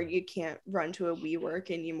time where you can't run to a WeWork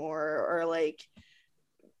anymore, or like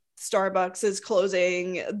Starbucks is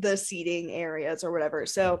closing the seating areas or whatever.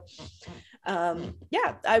 So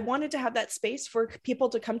yeah, I wanted to have that space for people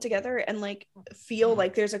to come together and like feel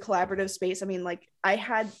like there's a collaborative space. I mean, like I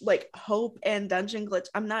had like Hope and Dungeon Glitch.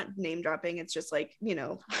 I'm not name dropping. It's just like, you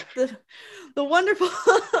know, the wonderful,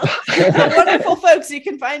 the wonderful folks you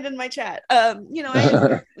can find in my chat. You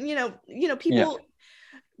know, people,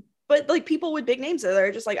 but like people with big names that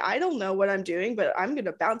are just like, I don't know what I'm doing, but I'm going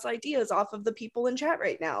to bounce ideas off of the people in chat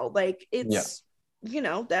right now. Like it's, you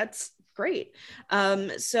know, that's great.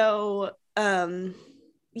 So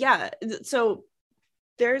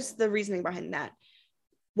there's the reasoning behind that.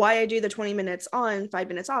 Why I do the 20 minutes on, 5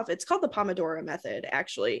 minutes off. It's called the Pomodoro method,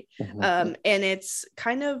 actually. And it's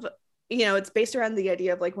kind of, you know, it's based around the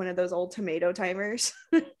idea of like one of those old tomato timers.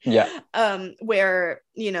 Where,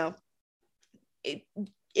 you know,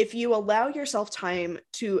 if you allow yourself time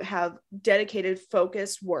to have dedicated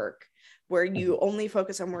focused work where you only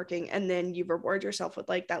focus on working, and then you reward yourself with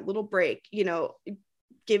like that little break, you know,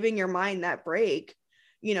 giving your mind that break,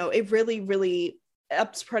 you know, it really, really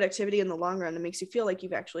ups productivity in the long run. It makes you feel like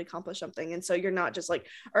you've actually accomplished something. And so you're not just like,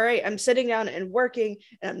 all right, I'm sitting down and working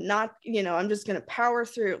and I'm not, you know, I'm just going to power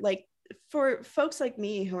through. Like for folks like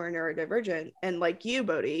me who are neurodivergent and like you,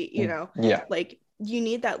 Bodhi, you know, Yeah. like you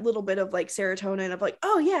need that little bit of like serotonin of like,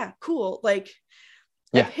 oh yeah, cool. Like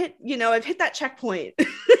Yeah. I've hit that checkpoint.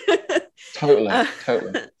 Totally.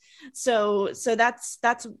 So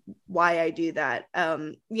that's why I do that.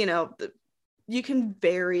 You can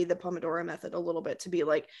vary the Pomodoro method a little bit to be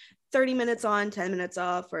like 30 minutes on, 10 minutes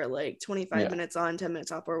off, or like 25 minutes on, 10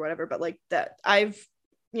 minutes off, or whatever. But like that, I've,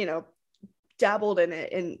 dabbled in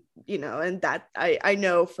it, and, and that I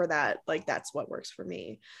know for that, like, that's what works for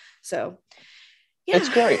me. So yeah. It's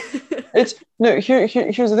great. Here's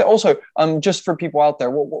the thing. Also, just for people out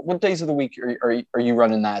there, what days of the week are you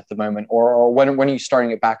running that at the moment, or when are you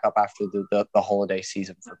starting it back up after the holiday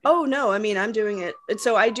season for people? Oh no, I mean, I'm doing it.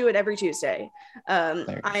 So I do it every Tuesday. I'm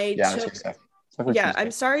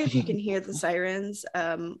sorry if you can hear the sirens.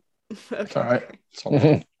 Okay. All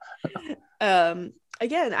right.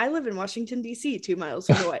 Again, I live in Washington, D.C., 2 miles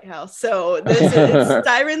from the White House. So it's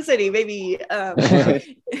Siren City, baby.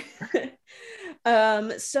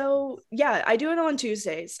 So yeah, I do it on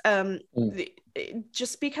Tuesdays.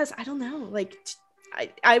 Just because I don't know, like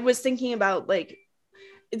I was thinking about like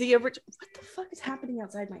what the fuck is happening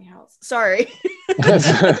outside my house? Sorry.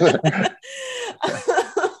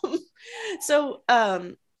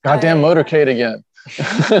 Goddamn motorcade again.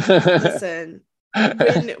 Listen,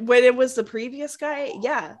 when it was the previous guy,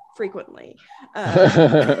 yeah, frequently.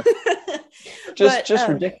 Just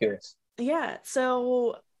ridiculous. Yeah.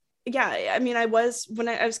 So yeah, I mean, I was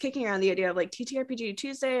kicking around the idea of like TTRPG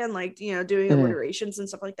Tuesday and like, doing alliterations and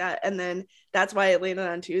stuff like that. And then that's why it landed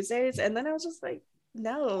on Tuesdays. And then I was just like,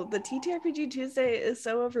 no, the TTRPG Tuesday is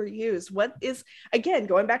so overused. What is, again,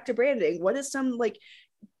 going back to branding, what is some like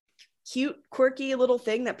cute, quirky little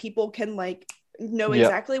thing that people can like know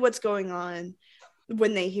exactly what's going on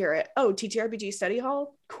when they hear it? Oh, TTRPG study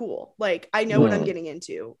hall, cool. Like, I know what I'm getting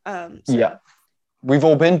into. Yeah. We've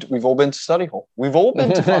all been to study hall. We've all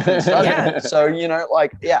been to fucking study hall. So,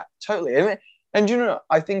 like, yeah, totally. And,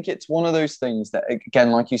 I think it's one of those things that,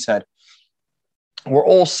 again, like you said, we're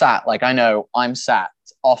all sat. Like, I know I'm sat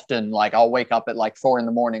often. Like, I'll wake up at like 4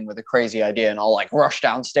 a.m. with a crazy idea, and I'll like rush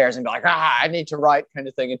downstairs and be like, I need to write, kind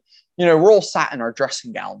of thing. And, we're all sat in our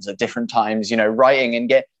dressing gowns at different times, writing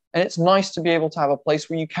and it's nice to be able to have a place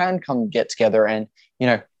where you can come get together and,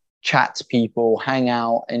 chat to people, hang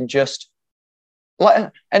out, and just,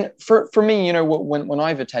 and for me, when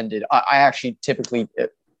I've attended, I actually typically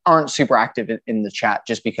aren't super active in the chat,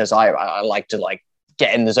 just because I like to like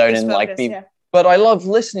get in the zone and like be. Yeah. But I love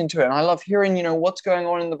listening to it, and I love hearing what's going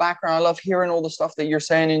on in the background. I love hearing all the stuff that you're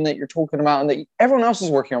saying and that you're talking about and that everyone else is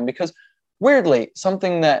working on. Because weirdly,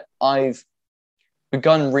 something that I've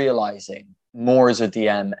begun realizing more as a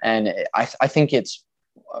DM, and I think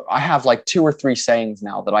I have like 2 or 3 sayings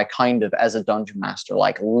now that I kind of, as a dungeon master,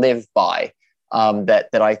 like live by.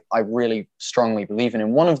 That I really strongly believe in.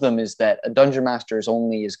 And one of them is that a dungeon master is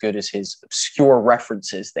only as good as his obscure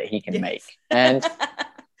references that he can make. And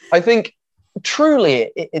I think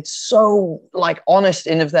truly it's so like honest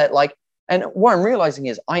in of that, like, and what I'm realizing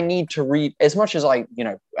is I need to read, as much as I,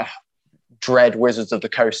 dread Wizards of the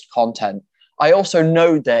Coast content, I also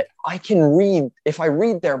know that I can read, if I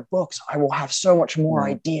read their books, I will have so much more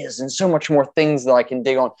ideas and so much more things that I can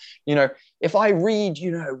dig on. If I read,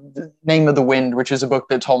 The Name of the Wind, which is a book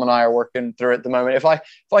that Tom and I are working through at the moment, if I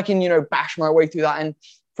can, bash my way through that. And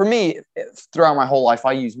for me, throughout my whole life,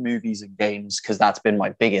 I use movies and games because that's been my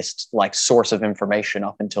biggest like source of information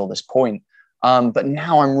up until this point. But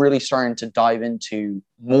now I'm really starting to dive into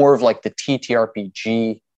more of like the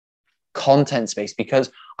TTRPG content space,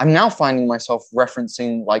 because I'm now finding myself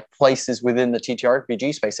referencing like places within the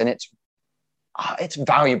TTRPG space, and it's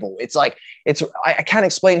valuable. It's like, I can't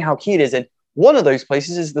explain how key it is. And one of those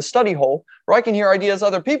places is the study hall, where I can hear ideas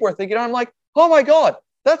other people are thinking. I'm like, oh my God,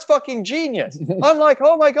 that's fucking genius. I'm like,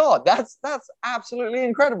 oh my God, that's absolutely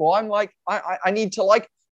incredible. I'm like, I need to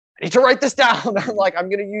write this down. I'm like, I'm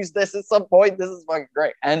going to use this at some point. This is fucking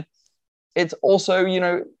great. And it's also,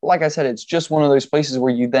 like I said, it's just one of those places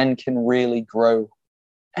where you then can really grow.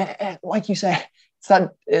 And like you said, it's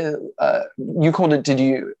that you called it.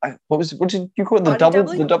 What did you call it? The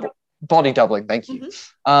double body doubling. Thank you.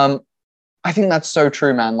 Mm-hmm. I think that's so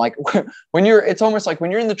true, man. Like it's almost like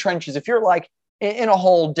when you're in the trenches, if you're like in a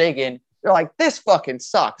hole digging, you're like, this fucking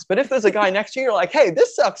sucks. But if there's a guy next to you, you're like, hey,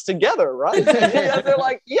 this sucks together, right? And they're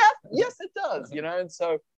like, yeah, yes, it does. And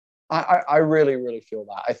so I really, really feel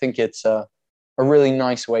that. I think it's a really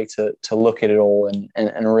nice way to look at it all, and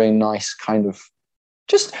a really nice kind of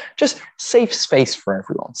just safe space for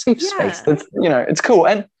everyone. Safe space. That's, it's cool.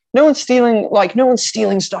 And no one's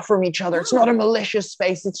stealing stuff from each other. It's not a malicious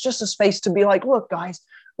space. It's just a space to be like, look, guys,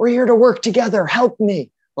 we're here to work together, help me.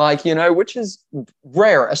 Like, you know, which is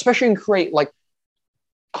rare, especially in create like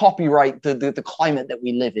copyright the climate that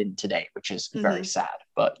we live in today, which is very sad,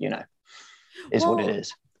 but you know, is what it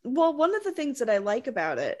is. Well, one of the things that I like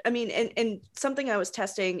about it, I mean, and something I was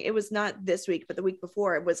testing, it was not this week, but the week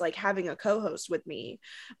before, it was like having a co-host with me,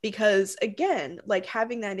 because again, like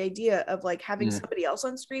having that idea of like having somebody else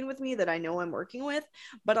on screen with me that I know I'm working with,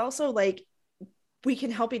 but also like we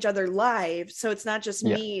can help each other live. So it's not just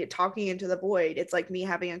me talking into the void. It's like me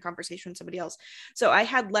having a conversation with somebody else. So I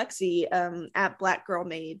had Lexi at Black Girl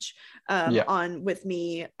Mage on with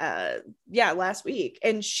me last week.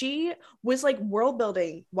 And she was like world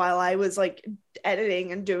building while I was like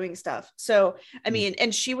editing and doing stuff. So, I mean,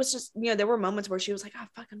 and she was just, you know, there were moments where she was like, oh,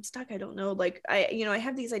 fuck, I'm stuck. I don't know. Like I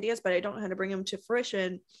have these ideas, but I don't know how to bring them to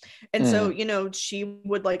fruition. And so, you know, she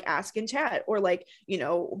would like ask in chat or like, you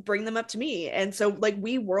know, bring them up to me. And so like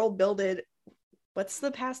we world builded, what's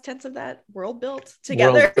the past tense of that? World built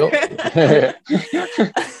together.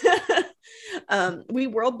 We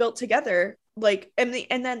world built together, like, and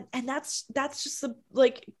that's just the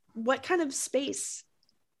like what kind of space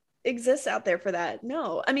exists out there for that?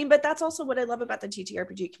 No, I mean, but that's also what I love about the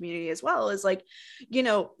TTRPG community as well, is like, you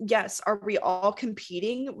know, yes, are we all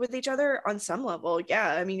competing with each other on some level? Yeah,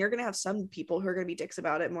 I mean, you're gonna have some people who are gonna be dicks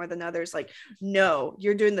about it more than others, like, no,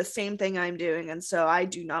 you're doing the same thing I'm doing, and so I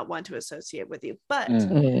do not want to associate with you. But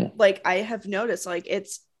like I have noticed, like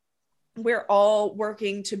we're all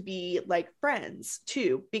working to be like friends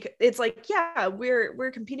too, because it's like, yeah,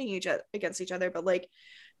 we're competing against each other, but like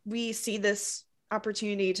we see this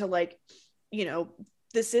opportunity to like, you know,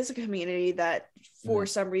 this is a community that for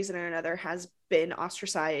some reason or another has been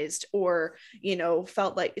ostracized or, you know,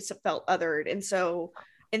 felt othered. And so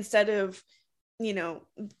instead of, you know,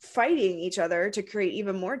 fighting each other to create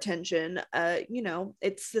even more tension, you know,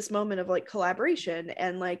 it's this moment of like collaboration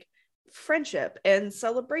and like friendship and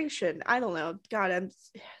celebration. I don't know, God, I'm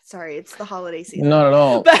sorry, it's the holiday season. Not at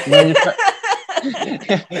all. But-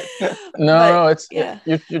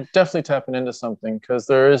 you're definitely tapping into something, because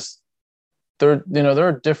there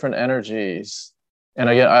are different energies, and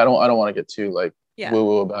again, I don't want to get too like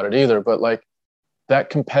woo-woo about it either, but like that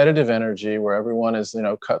competitive energy where everyone is, you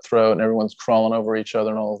know, cutthroat and everyone's crawling over each other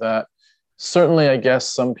and all of that, certainly I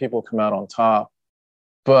guess some people come out on top,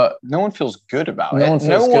 but no one feels good about it.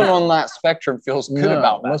 No one on that spectrum feels good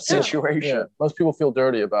about that situation. Most people feel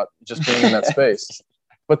dirty about just being in that space.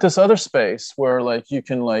 But this other space where like you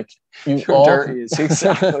can like dirty is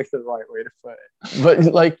exactly the right way to put it.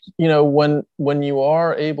 But like, you know, when you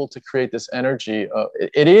are able to create this energy,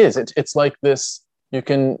 it's like this. You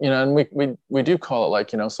can, you know, and we do call it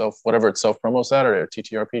like, you know, self promo Saturday or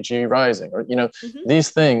TTRPG Rising or, you know,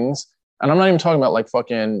 these things. And I'm not even talking about like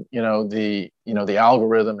fucking, you know, the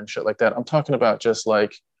algorithm and shit like that. I'm talking about just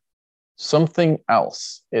like something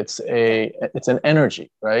else. It's an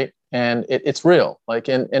energy, right? And it's real, like,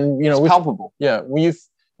 and you know, it's palpable. Yeah,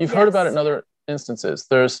 you've heard about it in other instances.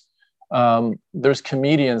 There's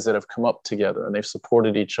comedians that have come up together and they've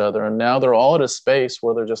supported each other, and now they're all at a space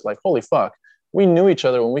where they're just like, holy fuck, we knew each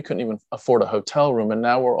other when we couldn't even afford a hotel room, and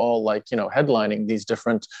now we're all like, you know, headlining these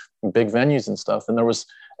different big venues and stuff. And there was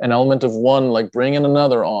an element of one like bringing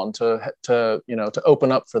another on to you know, to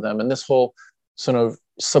open up for them, and this whole sort of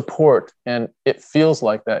support, and it feels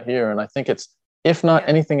like that here. And I think it's, if not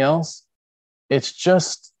anything else, it's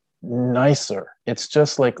just nicer. It's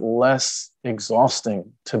just like less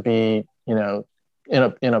exhausting to be, you know, in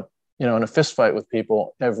a fist fight with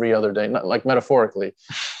people every other day, not like metaphorically,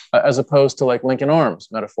 as opposed to like linking arms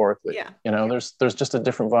metaphorically. Yeah. You know, there's just a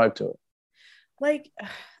different vibe to it. Like,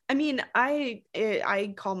 I mean, I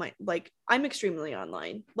call my, like, I'm extremely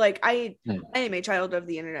online. Like I am a child of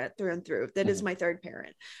the internet through and through. That is my third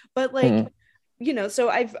parent. But like, you know, so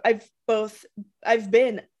I've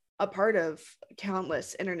been a part of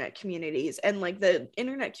countless internet communities, and like the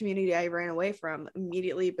internet community I ran away from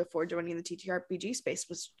immediately before joining the TTRPG space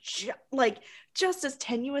was just as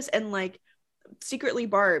tenuous and like secretly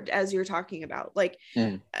barbed as you're talking about. Like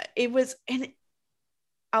it was, and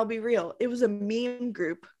I'll be real, it was a meme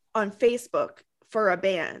group on Facebook for a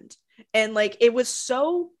band, and like it was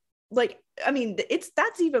so like, I mean,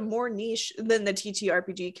 that's even more niche than the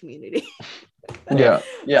TTRPG community. Yeah.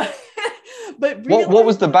 But what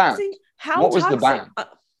was the band? What was the band?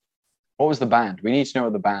 What was the band? We need to know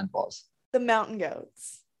what the band was. The Mountain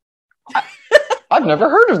Goats. I've never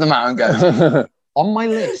heard of the Mountain Goats. On my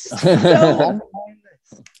list.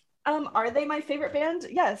 Are they my favorite band?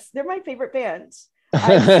 Yes, they're my favorite band.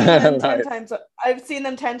 I've seen them 10 times. I've seen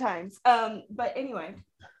them 10 times. But anyway.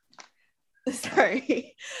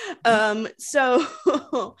 Sorry.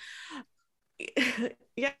 So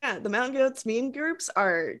yeah, the Mountain Goats meme groups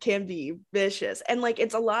can be vicious, and like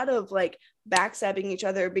it's a lot of like backstabbing each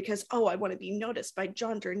other because, oh, I want to be noticed by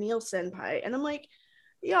John Darnielle Senpai, and I'm like,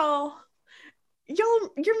 y'all,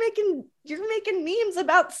 you're making memes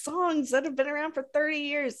about songs that have been around for 30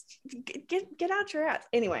 years. Get out your ass.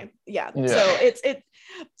 Anyway, yeah.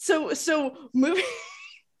 So so moving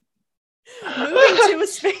to a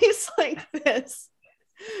space like this,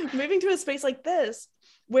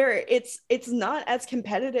 where it's not as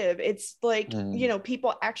competitive. It's like,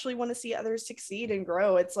 people actually want to see others succeed and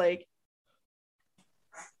grow. It's like,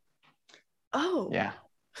 oh Yeah.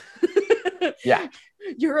 Yeah.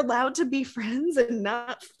 You're allowed to be friends and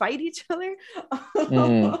not fight each other.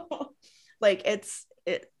 Like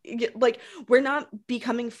like we're not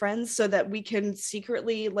becoming friends so that we can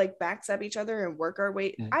secretly like backstab each other and work our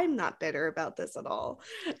way. I'm not bitter about this at all.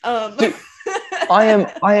 Dude,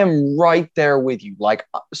 I am right there with you. Like,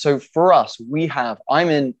 so for us, I'm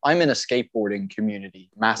in a skateboarding community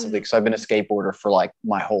massively, because I've been a skateboarder for like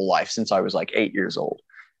my whole life since I was like 8 years old.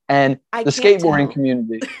 And the skateboarding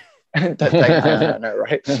community. I know,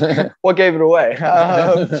 right? What gave it away?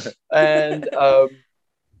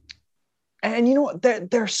 And you know what?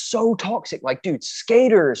 They're so toxic. Like, dude,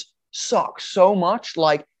 skaters suck so much.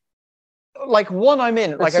 Like one I'm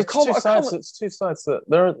in. Like, it's two sides.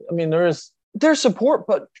 There's support,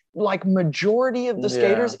 but like majority of the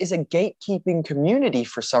skaters is a gatekeeping community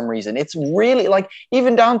for some reason. It's really like,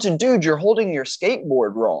 even down to, dude, you're holding your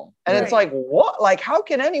skateboard wrong, and it's like, what? Like, how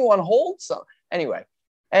can anyone hold some? Anyway.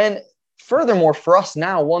 And furthermore, for us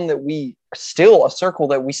now, a circle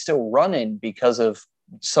that we still run in because of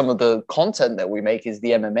some of the content that we make is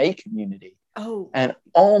the MMA community. Oh. And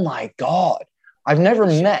oh my God, I've never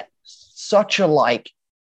met such a like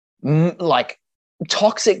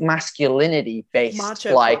toxic masculinity based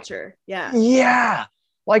macho culture. Yeah. Yeah.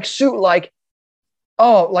 I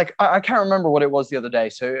can't remember what it was the other day.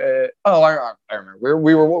 So, I remember.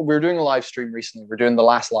 We were doing a live stream recently. We're doing the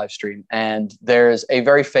last live stream, and there's a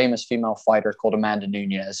very famous female fighter called Amanda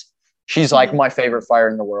Nunes. She's like my favorite fighter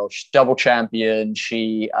in the world. She's double champion.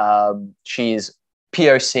 She's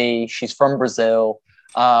POC. She's from Brazil.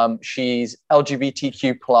 She's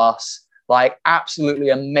LGBTQ plus. Like, absolutely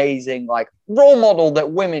amazing, like role model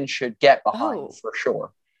that women should get behind for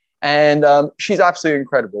sure. And she's absolutely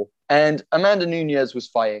incredible. And Amanda Nunes was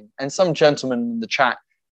fighting, and some gentleman in the chat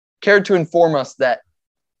cared to inform us that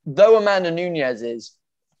though Amanda Nunes is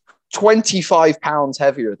 25 pounds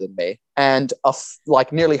heavier than me and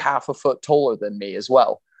like nearly half a foot taller than me as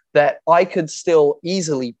well, that I could still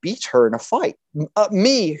easily beat her in a fight.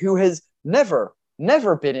 Me, who has never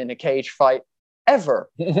been in a cage fight ever.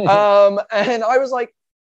 And I was like,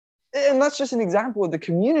 and that's just an example of the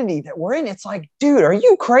community that we're in. It's like, dude, are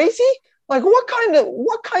you crazy? Like, what kind of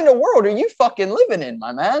world are you fucking living in,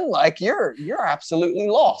 my man? Like, you're absolutely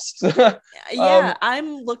lost. Yeah,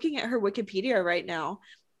 I'm looking at her Wikipedia right now.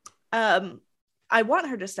 I want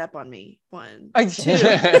her to step on me. One, two.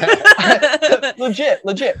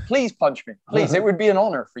 legit. Please punch me. Please, it would be an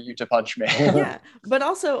honor for you to punch me. Yeah, but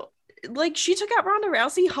also, like, she took out Ronda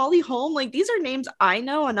Rousey, Holly Holm. Like, these are names I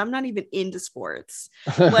know, and I'm not even into sports.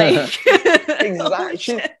 Like,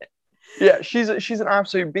 exactly. Yeah, she's an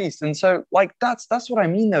absolute beast. And so, like, that's what I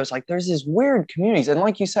mean, though. It's like, there's these weird communities. And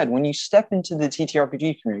like you said, when you step into the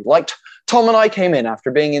TTRPG community, like Tom and I came in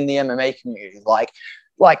after being in the MMA community, like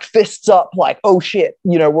fists up, like, oh shit,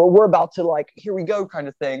 we're about to, like, here we go kind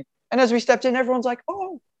of thing. And as we stepped in, everyone's like,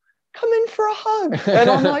 oh, come in for a hug. And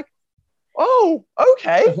I'm like, oh,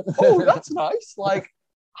 okay. Oh, that's nice. Like,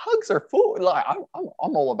 hugs are full. Like, I'm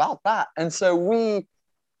all about that. And so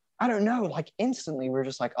I don't know, like, instantly we're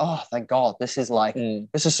just like, oh, thank God, this is like,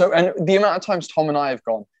 this is so, and the amount of times Tom and I have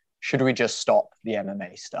gone, should we just stop the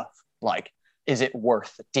MMA stuff? Like, is it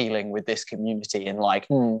worth dealing with this community and like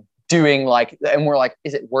doing like, and we're like,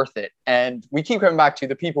 is it worth it? And we keep coming back to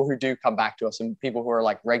the people who do come back to us, and people who are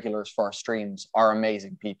like regulars for our streams are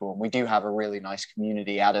amazing people. And we do have a really nice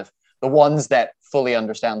community out of the ones that fully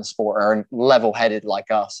understand the sport, are level-headed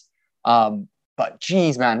like us. But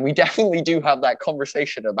geez, man, we definitely do have that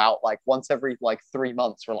conversation about like once every like 3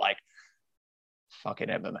 months, we're like, fucking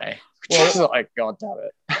MMA. Just like, God damn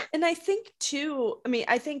it. And I think too,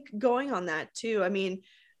 I think going on that too,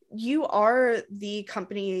 you are the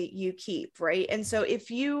company you keep, right? And so if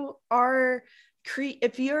you are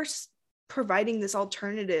providing this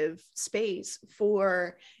alternative space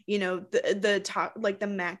for, the top, like the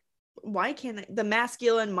why can't the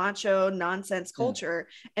masculine macho nonsense culture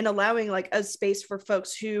and allowing like a space for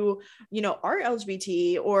folks who, you know, are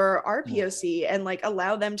LGBT or are POC and like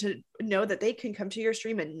allow them to know that they can come to your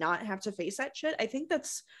stream and not have to face that shit. I think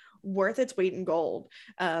that's worth its weight in gold.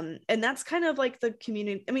 And that's kind of like the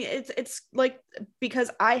community. I mean, it's like,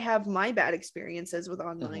 because I have my bad experiences with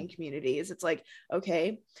online communities, it's like,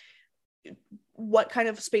 okay, what kind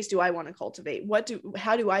of space do I want to cultivate?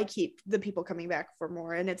 How do I keep the people coming back for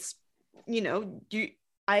more? And it's, you know,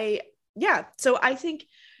 so I think,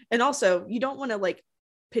 and also you don't want to like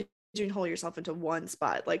pigeonhole yourself into one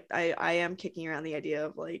spot. Like I am kicking around the idea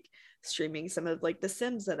of like streaming some of like the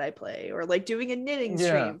Sims that I play, or like doing a knitting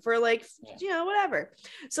stream for like, you know, whatever.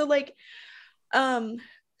 So like,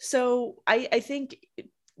 so I think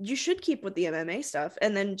you should keep with the MMA stuff,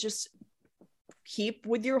 and then just keep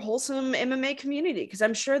with your wholesome MMA community, because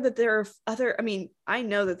I'm sure that there are I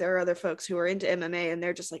know that there are other folks who are into MMA and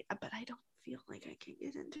they're just like, but I don't feel like I can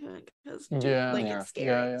get into it because it's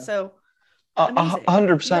scary. So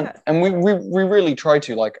 100%. And we really try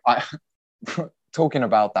to, like, I talking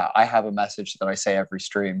about that, I have a message that I say every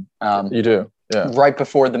stream. You do? Yeah. Right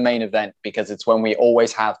before the main event, because it's when we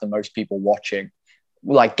always have the most people watching.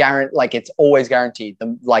 Like it's always guaranteed.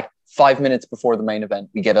 Like 5 minutes before the main event,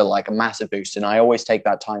 we get a massive boost. And I always take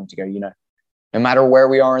that time to go, you know, no matter where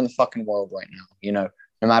we are in the fucking world right now, you know,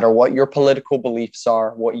 no matter what your political beliefs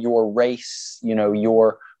are, what your race, you know,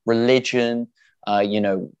 your religion, you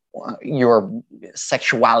know, your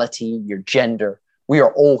sexuality, your gender, we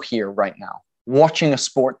are all here right now watching a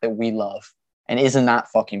sport that we love. And isn't that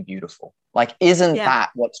fucking beautiful? Like, isn't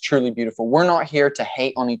that what's truly beautiful? We're not here to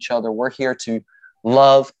hate on each other. We're here to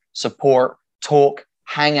love, support, talk,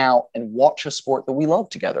 hang out, and watch a sport that we love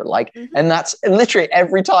together. Like, and that's literally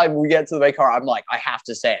every time we get to the main card, I'm like, I have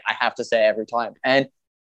to say it every time. And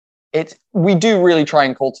we do really try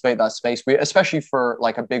and cultivate that space. We, especially for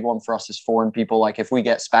like a big one for us is foreign people. Like if we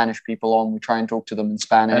get Spanish people on, we try and talk to them in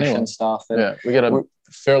Spanish and stuff. And we get a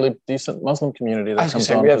fairly decent Muslim community that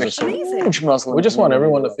comes on. We have a huge Muslim. We just want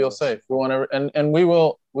everyone to feel safe. We want and we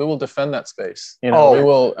will defend that space. You know, we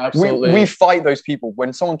will absolutely. We fight those people.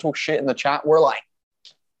 When someone talks shit in the chat, we're like,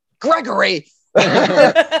 Gregory,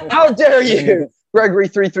 how dare you, Gregory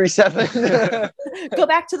 337. Go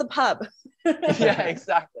back to the pub. Yeah,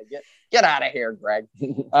 exactly. Get out of here, Greg.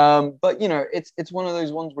 But you know, it's one of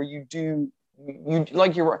those ones where you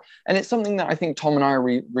like, you're right, and it's something that I think Tom and I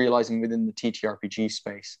are realizing within the TTRPG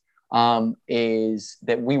space, is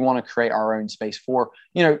that we want to create our own space for,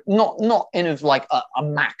 you know, not in of like a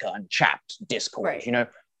Maca and chat Discord, right, you know,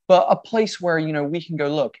 but a place where, you know, we can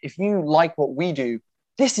go, look, if you like what we do,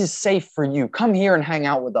 this is safe for you. Come here and hang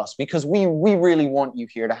out with us, because we really want you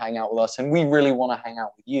here to hang out with us, and we really want to hang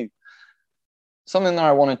out with you. Something that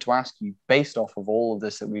I wanted to ask you based off of all of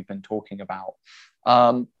this that we've been talking about,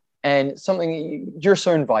 and something, you're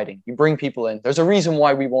so inviting. You bring people in. There's a reason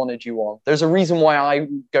why we wanted you on. There's a reason why I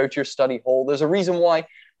go to your study hall. There's a reason why,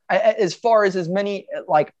 as far as many,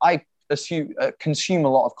 like I consume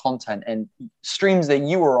a lot of content, and streams that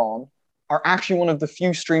you are on are actually one of the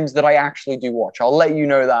few streams that I actually do watch. I'll let you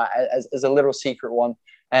know that as a little secret one.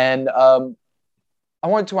 And I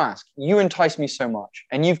wanted to ask, you entice me so much,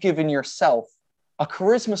 and you've given yourself a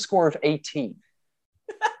charisma score of 18.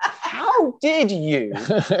 How did you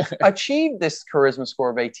achieve this charisma score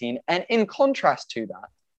of 18? And in contrast to that,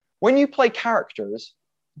 when you play characters,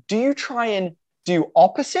 do you try and do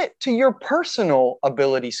opposite to your personal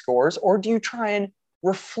ability scores, or do you try and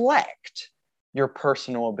reflect your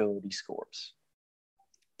personal ability scores?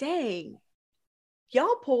 Dang.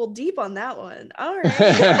 Y'all pulled deep on that one. All right.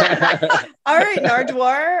 All right,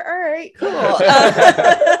 Nardwuar. All right, cool.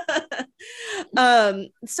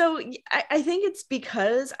 So I think it's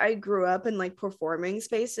because I grew up in like performing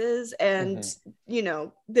spaces, and you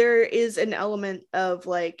know, there is an element of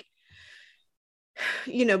like,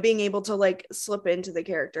 you know, being able to like slip into the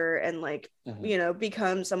character and like, you know,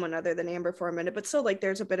 become someone other than Amber for a minute, but still like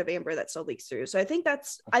there's a bit of Amber that still leaks through. So I think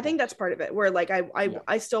that's part of it, where like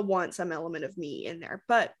I still want some element of me in there.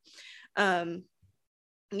 But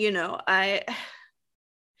you know, I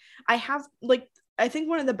have like, I think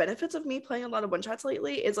one of the benefits of me playing a lot of one shots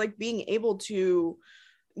lately is like being able to,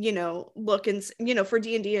 you know, look and, you know, for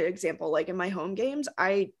D&D example, like in my home games,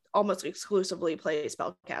 I almost exclusively play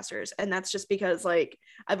spellcasters, and that's just because like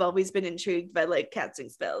I've always been intrigued by like casting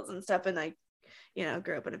spells and stuff, and I, you know,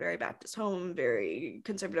 grew up in a very Baptist home, very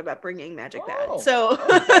conservative upbringing, magic bad. So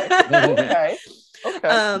okay.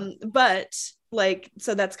 But like,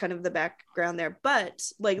 so that's kind of the background there. But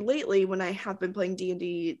like lately, when I have been playing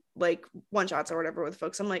D&D like one shots or whatever with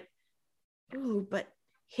folks, I'm like, ooh, but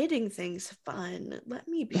hitting things fun. Let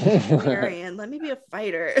me be a barbarian. Let me be a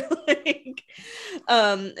fighter. Like,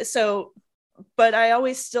 so, but I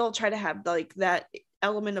always still try to have like that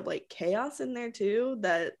element of like chaos in there too,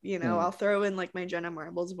 that, you know, I'll throw in like my Jenna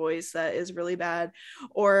Marbles voice that is really bad,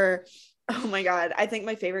 or oh my god, I think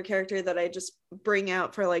my favorite character that I just bring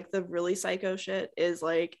out for like the really psycho shit is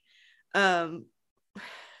like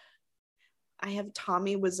I have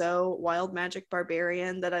Tommy Wiseau, Wild Magic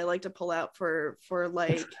Barbarian, that I like to pull out for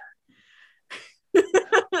like for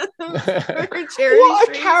charity What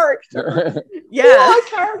a streams. character! Yeah. What a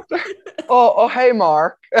character! Oh, hey,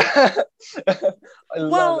 Mark. I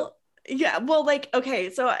love it. Yeah, well, like, okay,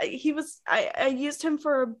 so I used him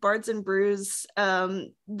for Bards and Brews,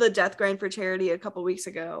 the Death Grind for charity a couple weeks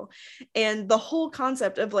ago, and the whole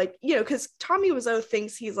concept of like, you know, because Tommy Wiseau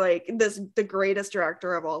thinks he's like the greatest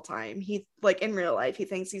director of all time. He, like, in real life, he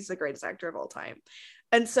thinks he's the greatest actor of all time,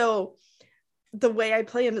 and so the way I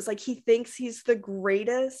play him is like he thinks he's the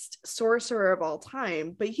greatest sorcerer of all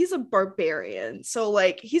time, but he's a barbarian. So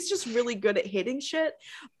like he's just really good at hitting shit.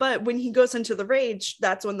 But when he goes into the rage,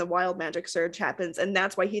 that's when the wild magic surge happens, and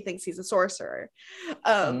that's why he thinks he's a sorcerer.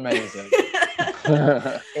 Amazing.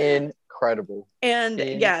 Incredible. And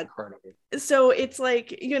incredible. So it's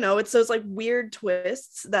like, you know, it's those like weird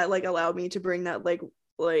twists that like allow me to bring that like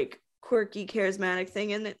quirky, charismatic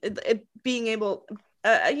thing, and it being able.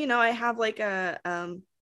 You know, I have like you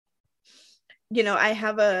know, I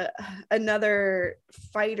have another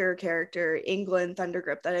fighter character, England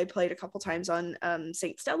Thundergrip, that I played a couple times on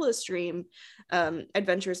Saint Stella's stream,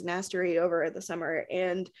 Adventures in Astery over the summer,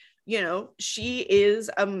 and you know, she is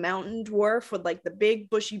a mountain dwarf with like the big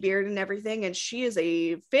bushy beard and everything, and she is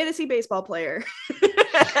a fantasy baseball player.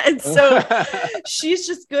 And so she's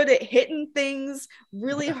just good at hitting things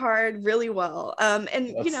really hard, really well. And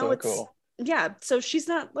That's you know, so it's cool. Yeah, so she's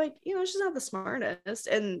not like, you know, she's not the smartest,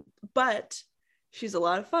 but she's a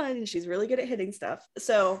lot of fun and she's really good at hitting stuff.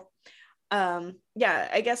 So yeah,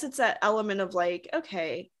 I guess it's that element of like,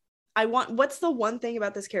 okay, what's the one thing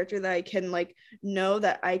about this character that I can like know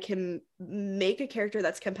that I can make a character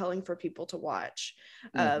that's compelling for people to watch,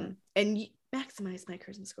 and maximize my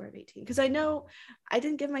charisma score of 18, because I know I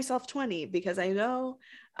didn't give myself 20 because I know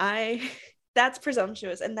that's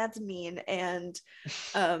presumptuous and that's mean, and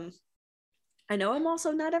I know I'm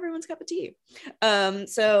also not everyone's cup of tea.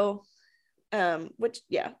 So it's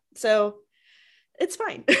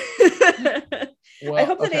fine. Well, I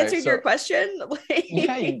hope that okay, answered your question.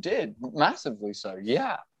 Yeah, you did. Massively so.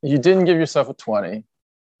 Yeah. You didn't give yourself a 20.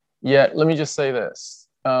 Yet, let me just say this.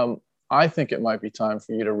 I think it might be time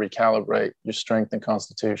for you to recalibrate your strength and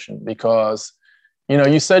constitution, because, you know,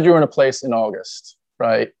 you said you were in a place in August,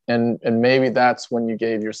 right? And maybe that's when you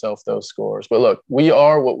gave yourself those scores. But look, we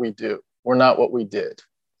are what we do. We're not what we did.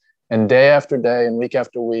 And day after day and week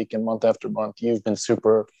after week and month after month, you've been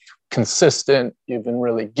super consistent. You've been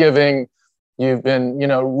really giving. You've been, you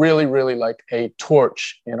know, really, really like a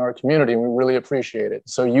torch in our community, and we really appreciate it.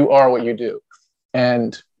 So you are what you do.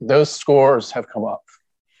 And those scores have come up.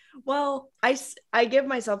 Well, I give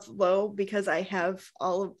myself low because I have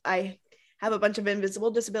a bunch of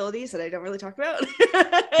invisible disabilities that I don't really talk about.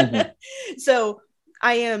 So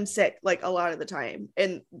I am sick like a lot of the time,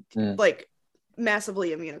 and like massively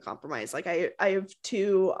immunocompromised. Like I have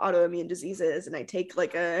 2 autoimmune diseases, and I take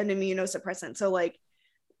like an immunosuppressant. So like,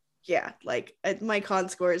 yeah, like my con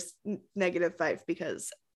score is -5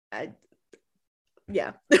 because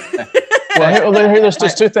Well, there's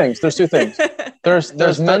just two things.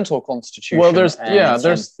 There's mental constitution. Well, there's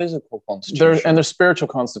physical constitution. There's spiritual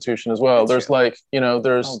constitution as well. There's like, you know,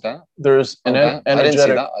 there's an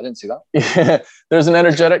energetic. I didn't see that. Yeah, there's an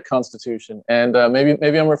energetic constitution, and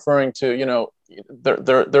maybe I'm referring to, you know,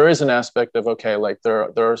 there is an aspect of, okay, like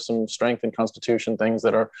there are some strength and constitution things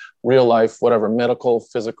that are real life, whatever, medical,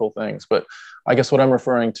 physical things. But I guess what I'm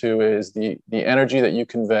referring to is the energy that you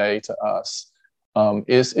convey to us.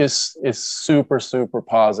 Is super, super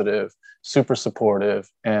positive, super supportive,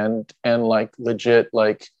 and like legit,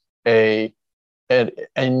 like a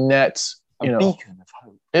net, you know, beacon of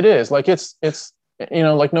hope. It is like it's you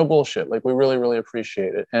know, like no bullshit. Like we really, really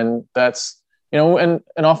appreciate it, and that's, you know, and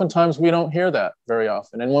oftentimes we don't hear that very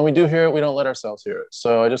often, and when we do hear it, we don't let ourselves hear it.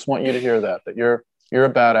 So I just want you to hear that you're a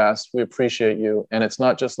badass. We appreciate you, and it's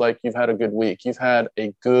not just like you've had a good week. You've had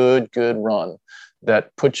a good run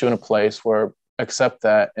that puts you in a place where accept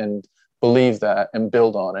that and believe that and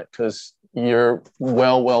build on it, because you're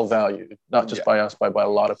well valued, not just by us, but by a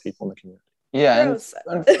lot of people in the community. Yeah.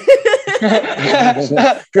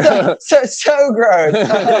 so gross.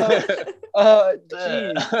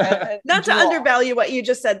 Geez. Not to undervalue what you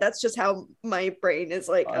just said. That's just how my brain is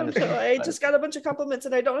like. Oh no, I just got a bunch of compliments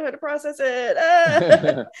and I don't know how to process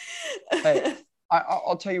it. Hey,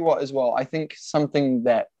 I'll tell you what as well. I think something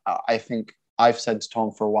that I think I've said to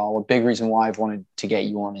Tom for a while, a big reason why I've wanted to get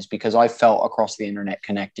you on is because I felt across the internet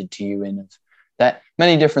connected to you in that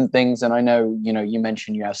many different things. And I know, you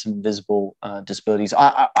mentioned you have some invisible disabilities.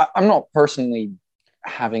 I'm not personally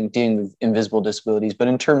dealing with invisible disabilities, but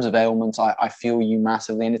in terms of ailments, I feel you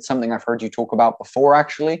massively. And it's something I've heard you talk about before,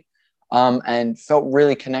 actually, and felt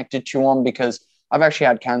really connected to you on, because I've actually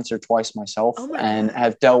had cancer twice myself and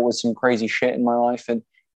have dealt with some crazy shit in my life. And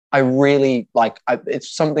I really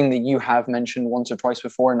it's something that you have mentioned once or twice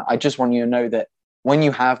before. And I just want you to know that when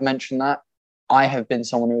you have mentioned that, I have been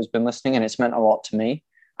someone who has been listening, and it's meant a lot to me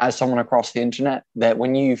as someone across the internet, that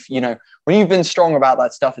when you've been strong about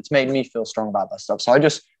that stuff, it's made me feel strong about that stuff. So I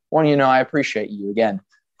just want you to know I appreciate you again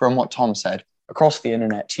from what Tom said across the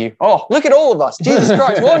internet to you. Oh, look at all of us. Jesus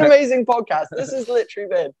Christ, what an amazing podcast. This has literally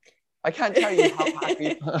been, I can't tell you how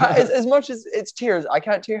happy, as much as it's tears, I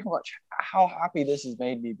can't tell you how happy this has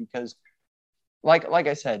made me, because like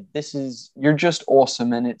I said, you're just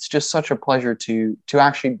awesome. And it's just such a pleasure to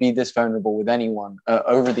actually be this vulnerable with anyone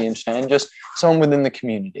over the internet, and just someone within the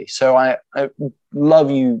community. So I love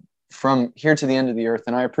you from here to the end of the earth.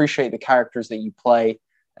 And I appreciate the characters that you play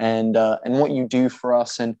and what you do for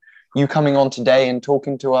us, and you coming on today and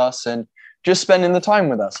talking to us and just spending the time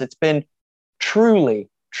with us. It's been truly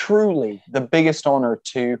the biggest honor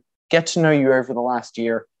to get to know you over the last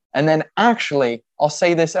year. And then actually, I'll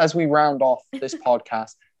say this as we round off this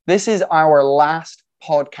podcast. This is our last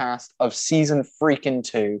podcast of season freaking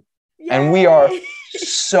 2. Yay! And we are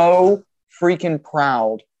so freaking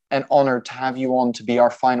proud and honored to have you on to be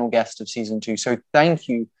our final guest of season 2. So thank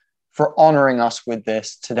you for honoring us with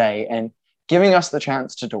this today and giving us the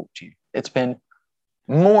chance to talk to you. It's been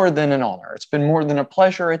more than an honor. It's been more than a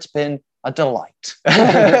pleasure. It's been a delight.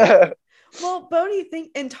 Well, Bodhi,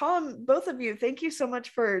 and Tom, both of you, thank you so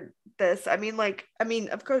much for this. I mean,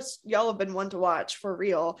 of course, y'all have been one to watch for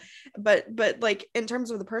real, but like in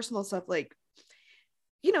terms of the personal stuff, like,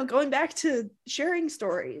 going back to sharing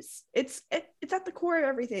stories, it's at the core of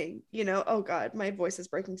everything. Oh God, my voice is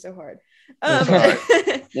breaking so hard.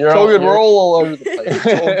 You're all good. We're all over the place.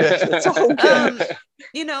 It's all good.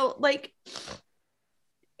 It's all good. Like,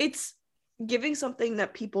 it's giving something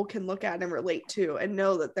that people can look at and relate to and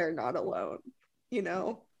know that they're not alone,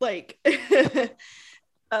 like,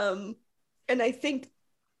 and I think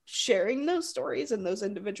sharing those stories and those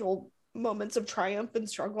individual moments of triumph and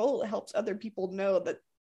struggle helps other people know that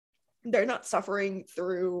they're not suffering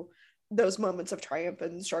through those moments of triumph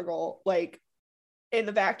and struggle, like, in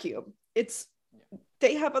a vacuum.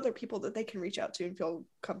 They have other people that they can reach out to and feel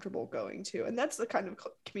comfortable going to. And that's the kind of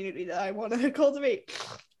community that I want to cultivate.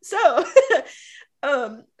 So,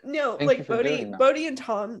 like Bodhi and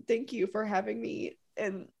Tom, thank you for having me,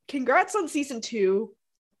 and congrats on season 2.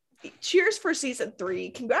 Cheers for season 3.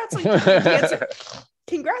 Congrats on kicking cancer.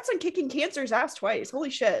 Congrats on kicking cancer's ass twice. Holy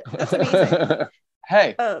shit, that's amazing.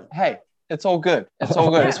 Hey, it's all good. It's all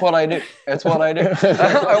good. Yeah. It's what I do.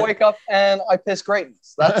 I wake up and I piss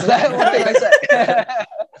greatness. That's one thing I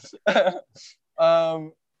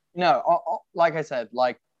say. No, like I said,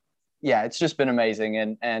 yeah, it's just been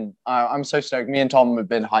amazing, and I'm so stoked. Me and Tom have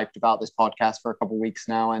been hyped about this podcast for a couple of weeks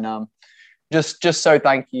now, and just so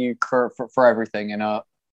thank you for everything. And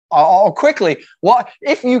I'll quickly,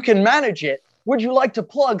 if you can manage it, would you like to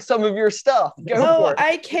plug some of your stuff? Go for it.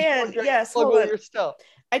 I can. Yes, plug all your stuff.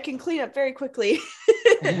 I can clean up very quickly.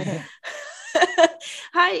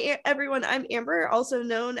 Hi, everyone. I'm Amber, also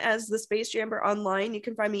known as the Space Jamber online. You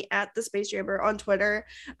can find me at the Space Jamber on Twitter.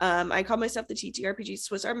 I call myself the TTRPG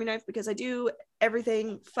Swiss Army Knife because I do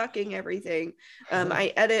fucking everything.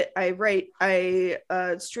 I edit, I write, I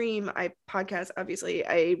stream, I podcast, obviously.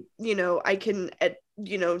 I can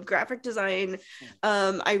graphic design.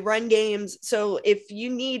 I run games. So if you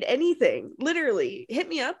need anything, literally hit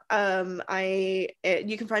me up.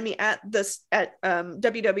 You can find me at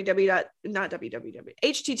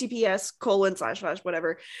https://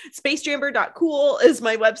 spacejamber.cool is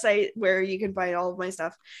my website where you can find all of my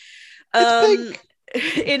stuff.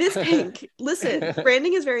 It is pink. Listen,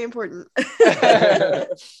 branding is very important.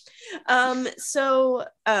 So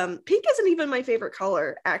pink isn't even my favorite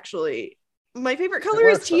color, actually. My favorite color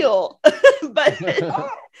is works, teal, but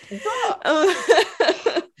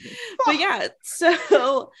but yeah,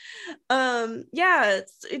 so yeah,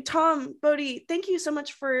 Tom, Bodhi, thank you so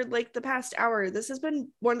much for like the past hour. This has been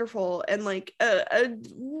wonderful and like a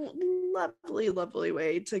lovely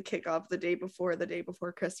way to kick off the day before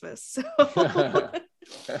Christmas. So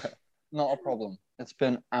Not a problem. It's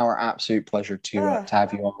been our absolute pleasure to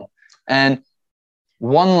have you on. And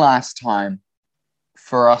one last time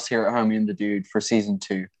for us here at Homie and the Dude for season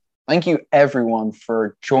 2. Thank you everyone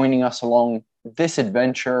for joining us along this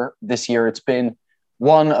adventure this year. It's been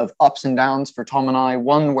one of ups and downs for Tom and I,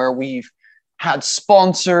 one where we've had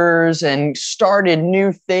sponsors and started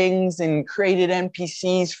new things and created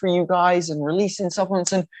NPCs for you guys and releasing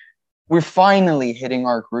supplements. And we're finally hitting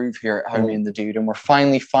our groove here at Homie and the Dude, and we're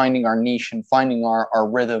finally finding our niche and finding our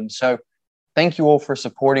rhythm. So thank you all for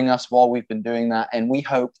supporting us while we've been doing that. And we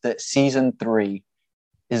hope that season 3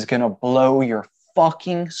 is going to blow your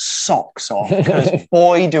fucking socks off, because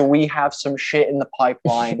boy, do we have some shit in the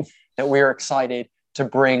pipeline that we're excited to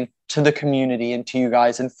bring to the community and to you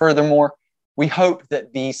guys. And furthermore, we hope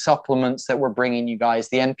that the supplements that we're bringing you guys,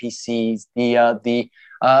 the NPCs, the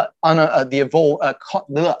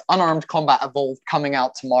unarmed combat evolve coming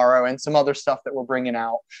out tomorrow, and some other stuff that we're bringing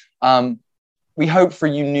out. We hope for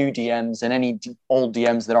you new DMs and any old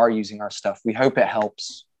DMs that are using our stuff, we hope it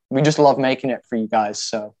helps. We just love making it for you guys.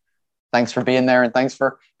 So thanks for being there, and thanks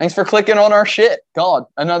for clicking on our shit. God,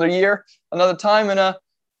 another year, another time, and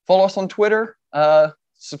follow us on Twitter,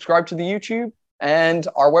 subscribe to the YouTube, and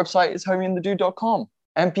our website is homieandthedude.com.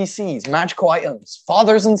 NPCs, magical items,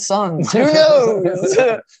 fathers and sons, who knows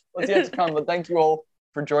what's yet to come. But thank you all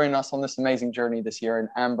for joining us on this amazing journey this year. And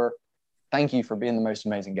Amber, thank you for being the most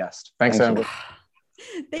amazing guest. Thanks, Amber.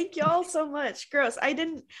 Thank you all so much. Gross. I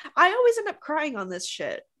always end up crying on this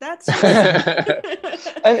shit. That's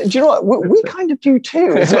and do you know what? We kind of do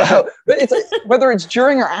too as well. But it's whether it's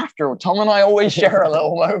during or after, Tom and I always share a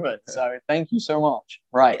little moment. So thank you so much.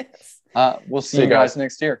 Right. Yes. We'll see you guys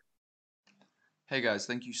next year. Hey guys,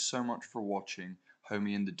 thank you so much for watching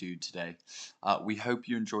Homie and the Dude today. We hope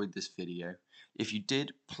you enjoyed this video. If you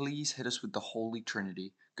did, please hit us with the Holy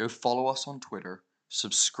Trinity. Go follow us on Twitter,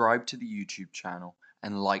 subscribe to the YouTube channel,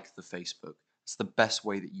 and like the Facebook. It's the best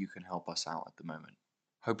way that you can help us out at the moment.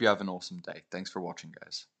 Hope you have an awesome day. Thanks for watching,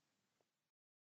 guys.